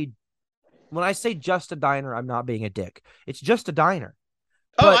literally, when I say just a diner, I'm not being a dick. It's just a diner.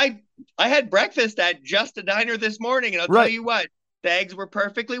 Oh, But I had breakfast at Just a Diner this morning, and I'll tell right, you what, the eggs were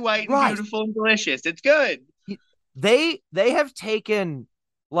perfectly white and right. beautiful and delicious. It's good. They have taken,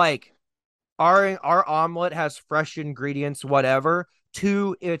 like, our omelet has fresh ingredients, whatever,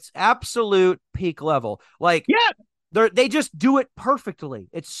 to its absolute peak level. Like, Yeah, they just do it perfectly.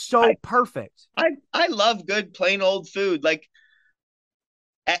 It's so I perfect. I love good plain old food. Like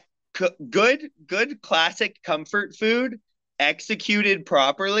eh, good classic comfort food executed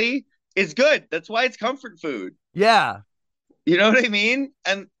properly is good. That's why it's comfort food. Yeah. You know what I mean?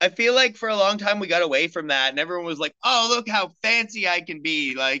 And I feel like for a long time we got away from that, and everyone was like, "Oh, look how fancy I can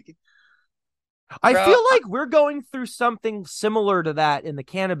be!" Like, I bro, feel like we're going through something similar to that in the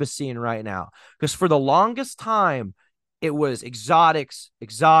cannabis scene right now. Because for the longest time, it was exotics,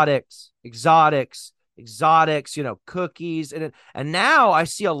 exotics, exotics, exotics, cookies. And now I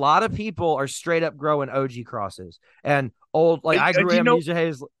see a lot of people are straight up growing OG crosses and old, like I grew do you know? Amnesia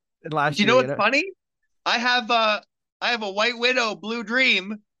Haze Do last you know year, what's funny? I have uh I have a White Widow Blue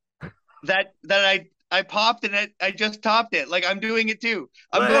Dream that I popped and I just topped it. Like I'm doing it too.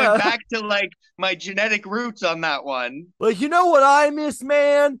 I'm going Yeah. back to like my genetic roots on that one. Like, you know what I miss,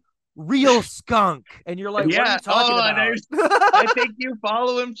 man? Real skunk. And you're like, what are Yeah. you talking Oh, about? I think you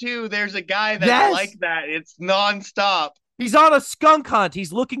follow him too. There's a guy that's like Yes. that. It's nonstop. He's on a skunk hunt.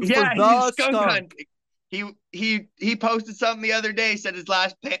 He's looking for Yeah, he's the skunk skunk. hunting. He posted something the other day, said his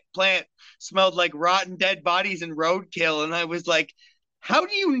last plant smelled like rotten dead bodies and roadkill, and I was like, how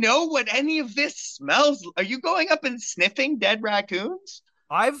do you know what any of this smells? Are you going up and sniffing dead raccoons?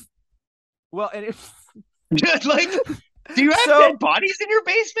 I've well, and if Like, do you have so dead bodies in your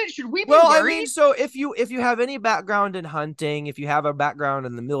basement? Should we be well, I mean, worried? so if you have any background in hunting, if you have a background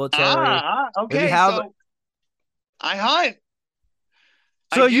in the military, if you Okay. have So I hunt.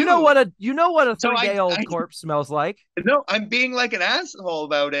 I so do. you know what a So 3 day old corpse smells like. no, I'm being like an asshole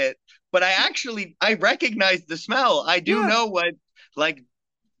about it, but I recognize the smell. I do Yeah. know what like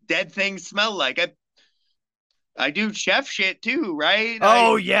dead things smell like. I do chef shit too, right?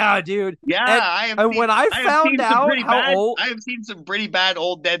 Oh yeah, dude. Yeah, And and when I I have found seen some out pretty how bad old I have seen some pretty bad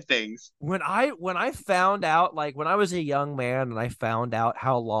old dead things. when I found out, like, when I was a young man and I found out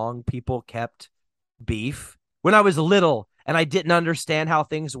how long people kept beef when I was little and I didn't understand how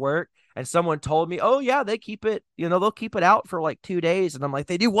things work. And someone told me, oh, yeah, they keep it, they'll keep it out for like 2 days. And I'm like,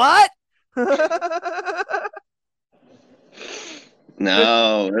 they do what?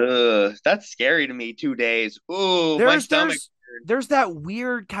 No, that's scary to me. 2 days. Ooh, my there's, stomach. there's, there's that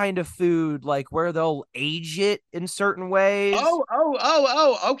weird kind of food, like where they'll age it in certain ways.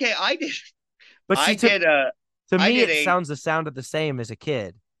 Okay. But I see, to, did a, to I me, did it a, sounded the same as a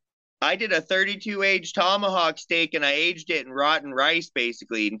kid. I did a 32 age tomahawk steak and I aged it in rotten rice,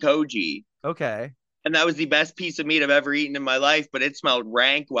 basically in koji. Okay. And that was the best piece of meat I've ever eaten in my life, but it smelled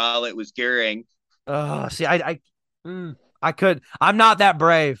rank while it was curing. See, I could, I'm not that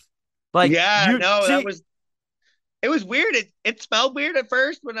brave. Like, Yeah, you no, see, it was weird. It smelled weird at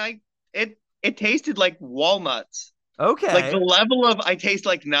first when it tasted like walnuts. Like the okay. level of I taste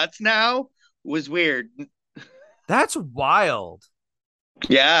like nuts now was weird. That's wild.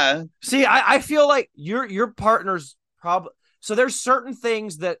 Yeah. See, I feel like your partner's probably, so there's certain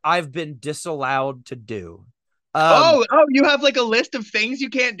things that I've been disallowed to do. Um, Oh, you have like a list of things you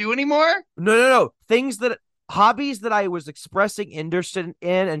can't do anymore? no. Hobbies that I was expressing interest in,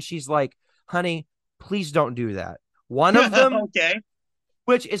 and she's like, honey, please don't do that. One of them, Okay.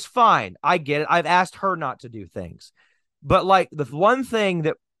 which is fine. I get it. I've asked her not to do things. But like the one thing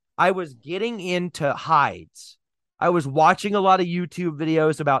that I was getting into hides. I was watching a lot of YouTube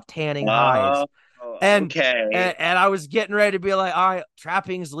videos about tanning hides. Oh, And okay. and I was getting ready to be like, all right,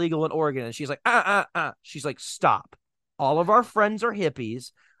 trapping's legal in Oregon. And she's like, She's like, stop. All of our friends are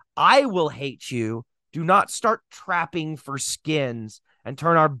hippies. I will hate you. Do not start trapping for skins and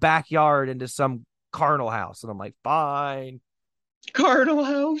turn our backyard into some carnal house. And I'm like, fine. Cardinal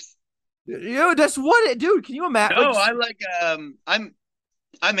House. That's what it, dude. Can you imagine? No, I like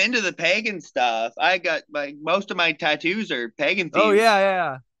I'm into the pagan stuff. I got like most of my tattoos are pagan Oh themed,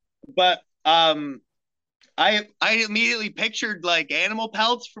 yeah. but I immediately pictured like animal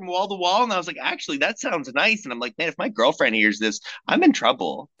pelts from wall to wall, and I was like, actually, that sounds nice. And I'm like, man, if my girlfriend hears this, I'm in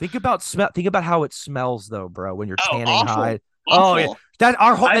trouble. Think about smell. Think about how it smells, though, bro. When you're Oh, tanning awful, hide. Oh yeah, awful. that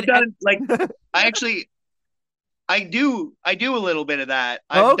our whole. I've done like I actually I do a little bit of that.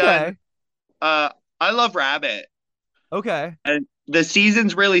 Oh, I've done okay, uh I love rabbit. okay. And the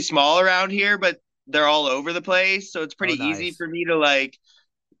season's really small around here, but they're all over the place, so it's Oh, pretty easy nice. for me to like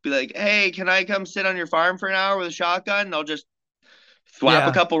be like, "Hey, can I come sit on your farm for an hour with a shotgun?" And I'll just thwap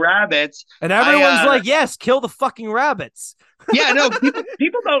a Yeah, couple rabbits. and I everyone's like, "Yes, kill the fucking rabbits." Yeah, no,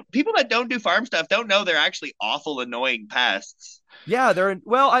 people that don't do farm stuff don't know they're actually awful annoying pests. Yeah, they're in.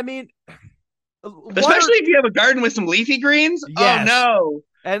 Well, I mean, what are Especially if you have a garden with some leafy greens. Oh yes, no.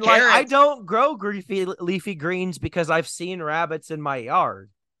 and like I Carrots. don't grow leafy greens because I've seen rabbits in my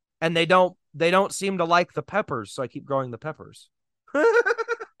yard, and they don't seem to like the peppers, so I keep growing the peppers.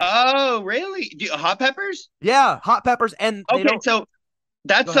 Oh, really? Hot peppers? Yeah, hot peppers, and they Okay, don't. so Go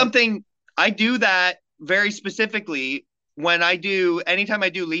that's ahead. something I do that very specifically when anytime I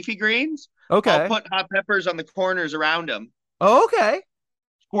do leafy greens, I'll Okay. put hot peppers on the corners around them. Oh, okay.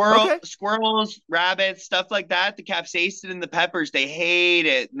 Okay. Squirrels, rabbits, stuff like that. The capsaicin and the peppers, they hate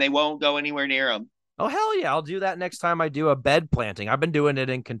it and they won't go anywhere near them. Oh hell yeah, I'll do that next time I do a bed planting. I've been doing it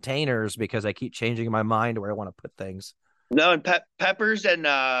in containers because I keep changing my mind where I want to put things. No, and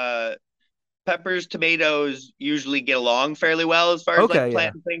peppers, tomatoes usually get along fairly well as far as like Okay,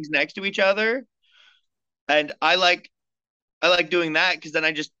 yeah. planting things next to each other. And I like doing that because then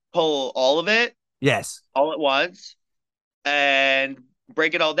I just pull all of it Yes. all at once and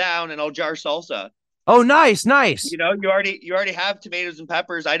break it all down and I'll jar salsa. Oh, nice, nice. You already have tomatoes and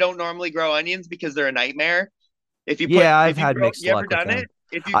peppers. I don't normally grow onions because they're a nightmare. Yeah, I've If you had grow mixed you ever luck with done them. it?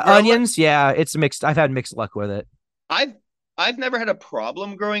 If you grow like Onions, yeah, it's mixed. I've had mixed luck with it. I've I've never had a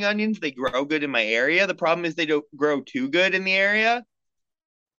problem growing onions. They grow good in my area. The problem is they don't grow too good in the area.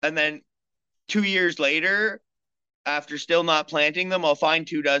 And then 2 years later, after still not planting them, I'll find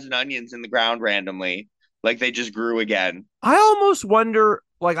 2 dozen onions in the ground randomly. Like they just grew again. I almost wonder,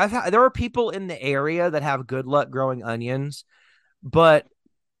 like there are people in the area that have good luck growing onions, but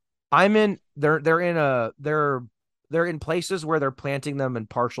I'm in they're in places where they're planting them in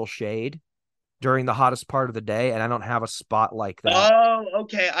partial shade during the hottest part of the day, and I don't have a spot like that. Oh,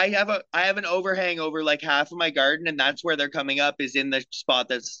 okay. I have an overhang over like half of my garden, and that's where they're coming up is in the spot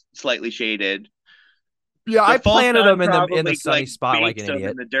that's slightly shaded. Yeah, The I full planted them sun in the probably sunny like spot like bakes an them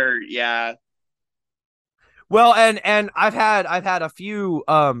in idiot. the dirt. Yeah. Well, and I've had a few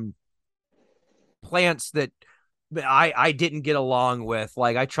plants that I didn't get along with.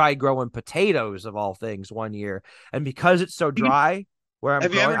 Like I tried growing potatoes of all things one year, and because it's so dry where I'm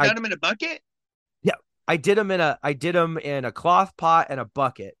Have you growing, ever I done them in a bucket? yeah, I did them in a cloth pot and a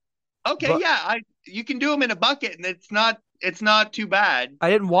bucket, Okay, but yeah. I You can do them in a bucket, and it's not too bad. I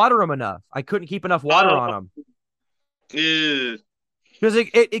didn't water them enough. I couldn't keep enough water Oh, on them ew. because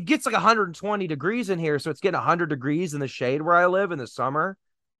it gets like 120 degrees in here, so it's getting 100 degrees in the shade where I live in the summer.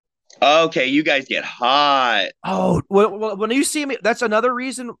 Okay, you guys get hot. Oh, well, when you see me, that's another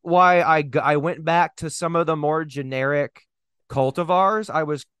reason why I went back to some of the more generic cultivars. I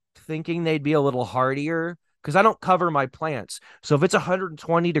was thinking they'd be a little hardier because I don't cover my plants. So if it's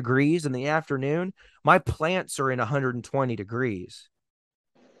 120 degrees in the afternoon, my plants are in 120 degrees.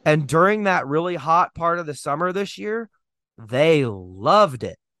 And during that really hot part of the summer this year, they loved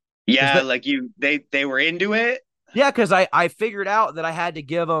it. Because Yeah, like they were into it. Yeah, because I figured out that I had to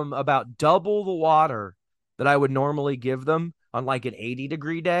give them about double the water that I would normally give them on like an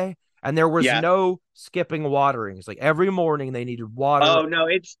 80-degree day. And there was Yeah. no skipping waterings. Like every morning they needed water. Oh no,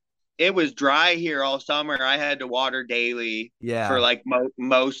 it was dry here all summer. I had to water daily for Yeah. like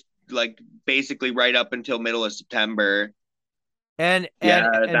most like basically right up until middle of September. And Yeah,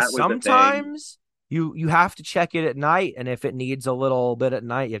 and and that was the thing. sometimes you have to check it at night, and if it needs a little bit at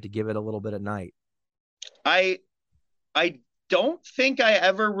night, you have to give it a little bit at night. I I don't think I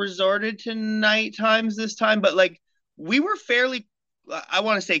ever resorted to night times this time, but like we were fairly, I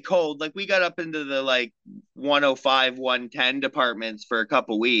want to say cold. Like we got up into the like 105, 110 departments for a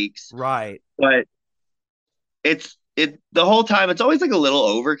couple weeks, Right. but it the whole time it's always like a little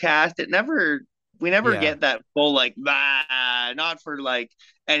overcast. We never Yeah. get that full like bah, not for like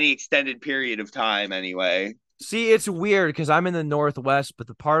any extended period of time anyway. See, it's weird because I'm in the Northwest, but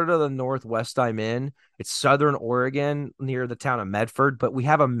the part of the Northwest I'm in, it's Southern Oregon near the town of Medford, but we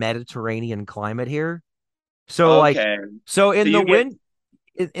have a Mediterranean climate here. So like, Okay. so So in the you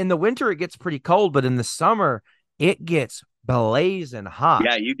get in the winter it gets pretty cold, but in the summer it gets blazing hot.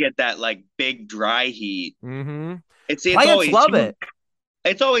 yeah, you get that like big dry heat. Mm-hmm. It's Plants always love it.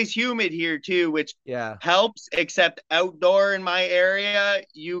 it's always humid here too, which Yeah. helps, except outdoor in my area,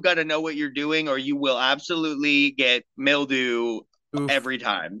 you got to know what you're doing or you will absolutely get mildew Oof. every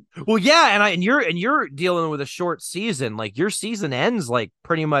time. Well, yeah, and you're dealing with a short season. Like your season ends like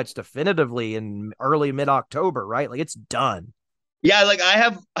pretty much definitively in early mid October, right? Like it's done. Yeah, like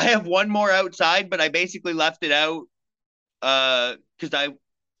I have one more outside, but I basically left it out cuz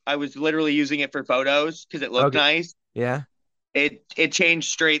I was literally using it for photos cuz it looked Okay. nice. Yeah. It changed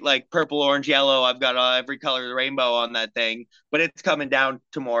straight like purple, orange, yellow. I've got every color of the rainbow on that thing, but it's coming down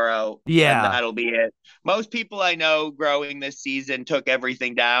tomorrow, and Yeah. that'll be it. Most people I know growing this season took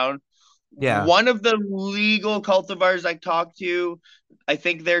everything down. Yeah. One of the legal cultivars I talked to, I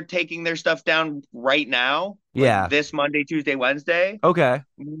think they're taking their stuff down right now, like Yeah. this Monday, Tuesday, Wednesday. Okay.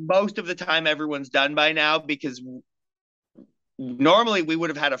 Most of the time, everyone's done by now because normally we would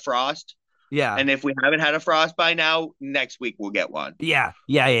have had a frost. Yeah. And if we haven't had a frost by now, next week we'll get one. Yeah.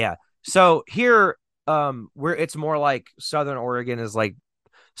 Yeah. Yeah. So here, where it's more like Southern Oregon is like,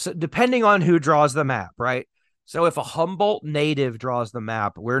 so depending on who draws the map, right? So if a Humboldt native draws the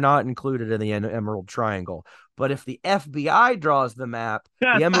map, we're not included in the Emerald Triangle. But if the FBI draws the map,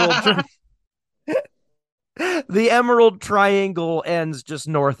 the the Emerald Triangle ends just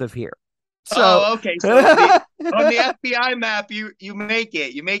north of here. So Oh, okay. So on the FBI map, you make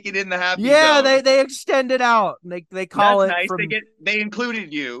it in the happy yeah, zone. they extend it out. They call That's it nice. from. They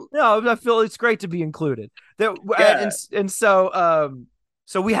included you. No, I feel it's great to be included. There Yeah. and so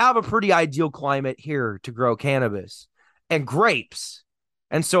so we have a pretty ideal climate here to grow cannabis and grapes.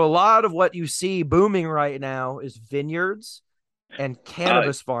 And so a lot of what you see booming right now is vineyards and Uh,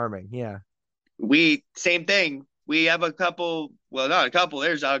 cannabis farming. Yeah. we same thing. We have a couple. Well, not a couple.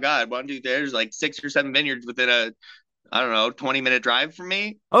 There's oh god, one, two. There's like 6 or 7 vineyards within a I don't know 20-minute drive from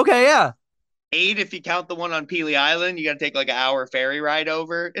me. Okay, yeah. 8 if you count the one on Peely Island. You got to take like an hour ferry ride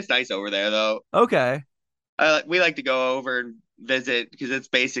over. It's nice over there though. Okay. We like to go over and visit because it's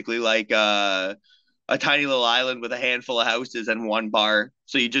basically like a tiny little island with a handful of houses and one bar.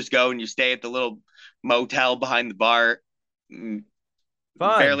 So you just go and you stay at the little motel behind the bar.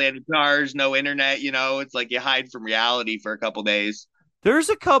 Fun. Barely any cars, no internet. It's like you hide from reality for a couple days. There's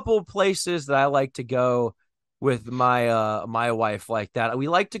a couple places that I like to go with my wife like that. We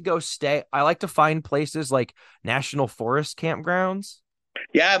like to go stay. I like to find places like national forest campgrounds.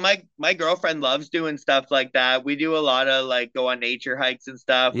 Yeah, my girlfriend loves doing stuff like that. We do a lot of like go on nature hikes and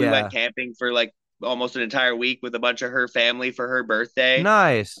stuff. We went Yeah. camping for like almost an entire week with a bunch of her family for her birthday.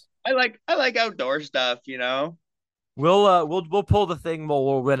 Nice. I like outdoor stuff. We'll pull the thing.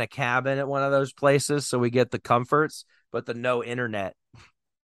 We'll rent a cabin at one of those places so we get the comforts, but the no internet.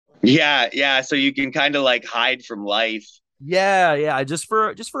 Yeah, yeah. So you can kind of like hide from life. Yeah, yeah. Just for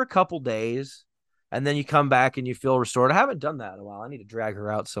a couple days, and then you come back and you feel restored. I haven't done that in a while. I need to drag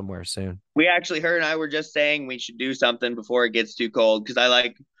her out somewhere soon. We actually, her and I were just saying we should do something before it gets too cold because I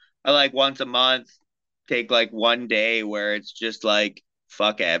like once a month take like one day where it's just like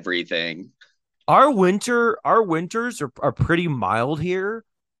fuck everything. Our winters are pretty mild here.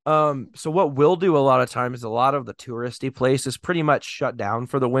 So what we'll do a lot of times, a lot of the touristy places pretty much shut down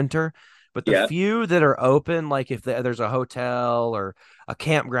for the winter. But the Yeah. few that are open, like if there's a hotel or a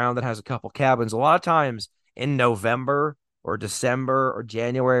campground that has a couple cabins, a lot of times in November or December or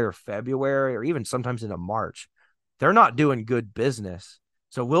January or February or even sometimes into March, they're not doing good business.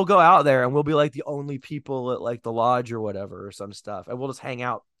 So we'll go out there and we'll be like the only people at like the lodge or whatever or some stuff, and we'll just hang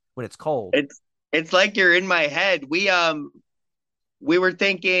out when it's cold. It's like you're in my head. We were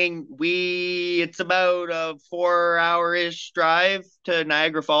thinking it's about a 4 hour ish drive to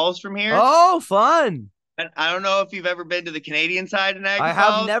Niagara Falls from here. Oh, fun. And I don't know if you've ever been to the Canadian side of I Niagara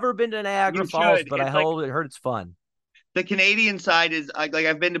have Falls. never been to Niagara You Falls, should. but I It's like heard it's fun. the Canadian side is like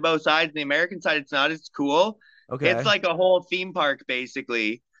I've been to both sides. And the American side, it's not as cool. It's Okay. like a whole theme park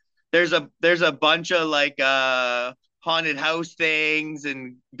basically. there's a bunch of like haunted house things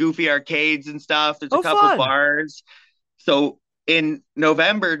and goofy arcades and stuff. There's a Oh, couple fun. bars. So in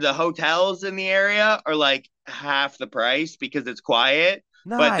November, the hotels in the area are like half the price because it's quiet,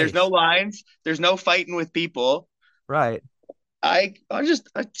 but there's no Nice. lines, there's no fighting with people. Right. I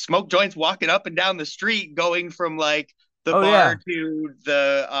smoke joints walking up and down the street, going from like the Oh, bar yeah. to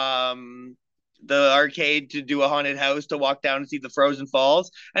the arcade to do a haunted house to walk down and see the Frozen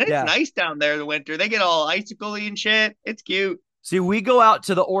Falls. And it's Yeah. nice down there in the winter. They get all icicly and shit. It's cute. See, we go out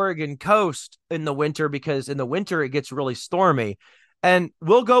to the Oregon coast in the winter because in the winter it gets really stormy. And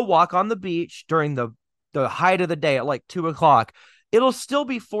we'll go walk on the beach during the height of the day at like 2 o'clock. It'll still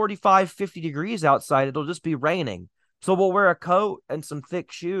be 45, 50 degrees outside. It'll just be raining. So we'll wear a coat and some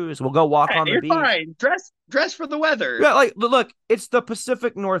thick shoes. We'll go walk Hey, on the you're beach. fine. Dress for the weather. Yeah, like look, it's the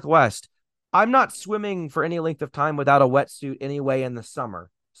Pacific Northwest. I'm not swimming for any length of time without a wetsuit anyway in the summer.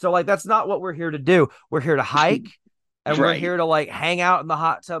 So like that's not what we're here to do. We're here to hike and we're Right. here to like hang out in the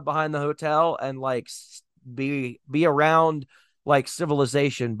hot tub behind the hotel and like be around like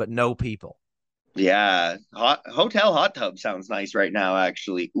civilization but no people. Yeah. Hotel hot tub sounds nice right now,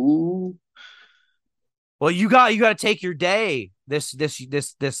 actually. Ooh. Well, you got to take your day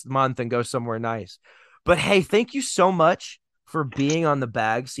this month and go somewhere nice. But hey, thank you so much for being on the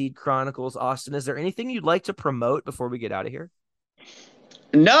Bag Seed Chronicles, Austin. Is there anything you'd like to promote before we get out of here?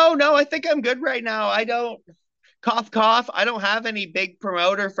 No, no, I think I'm good right now. I don't cough cough. I don't have any big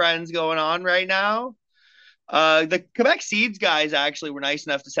promoter friends going on right now. The Quebec Seeds guys actually were nice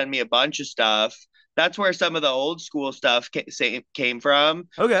enough to send me a bunch of stuff. That's where some of the old school stuff came from.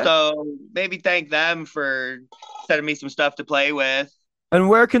 Okay. So maybe thank them for sending me some stuff to play with. And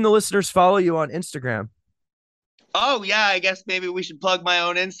where can the listeners follow you on Instagram? Oh yeah, I guess maybe we should plug my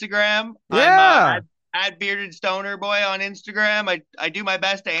own Instagram. I'm Yeah. at Bearded Stoner Boy on Instagram. I do my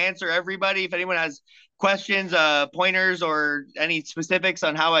best to answer everybody. If anyone has questions, pointers, or any specifics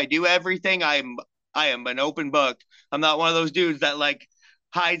on how I do everything, I am an open book. I'm not one of those dudes that like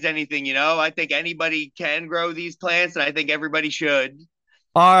hides anything. I think anybody can grow these plants, and I think everybody should.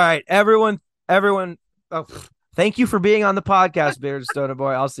 All right, everyone. Oh, thank you for being on the podcast, Bearded Stoner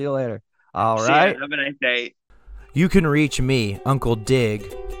Boy. I'll see you later. All See ya. right. Have a nice day. You can reach me, Uncle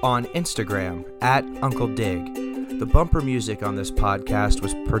Dig, on Instagram at Uncle Dig. The bumper music on this podcast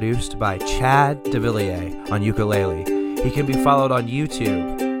was produced by Chad DeVilliers on ukulele. He can be followed on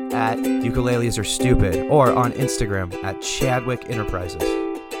YouTube at Ukuleles Are Stupid or on Instagram at Chadwick Enterprises.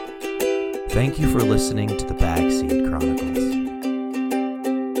 Thank you for listening to the Bagseed Chronicles.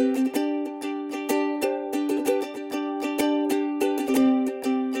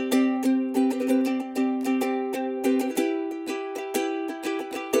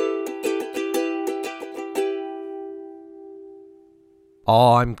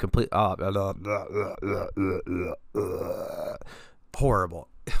 Oh, I'm complete. Horrible.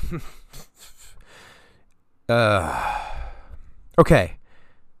 Okay.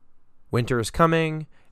 Winter is coming.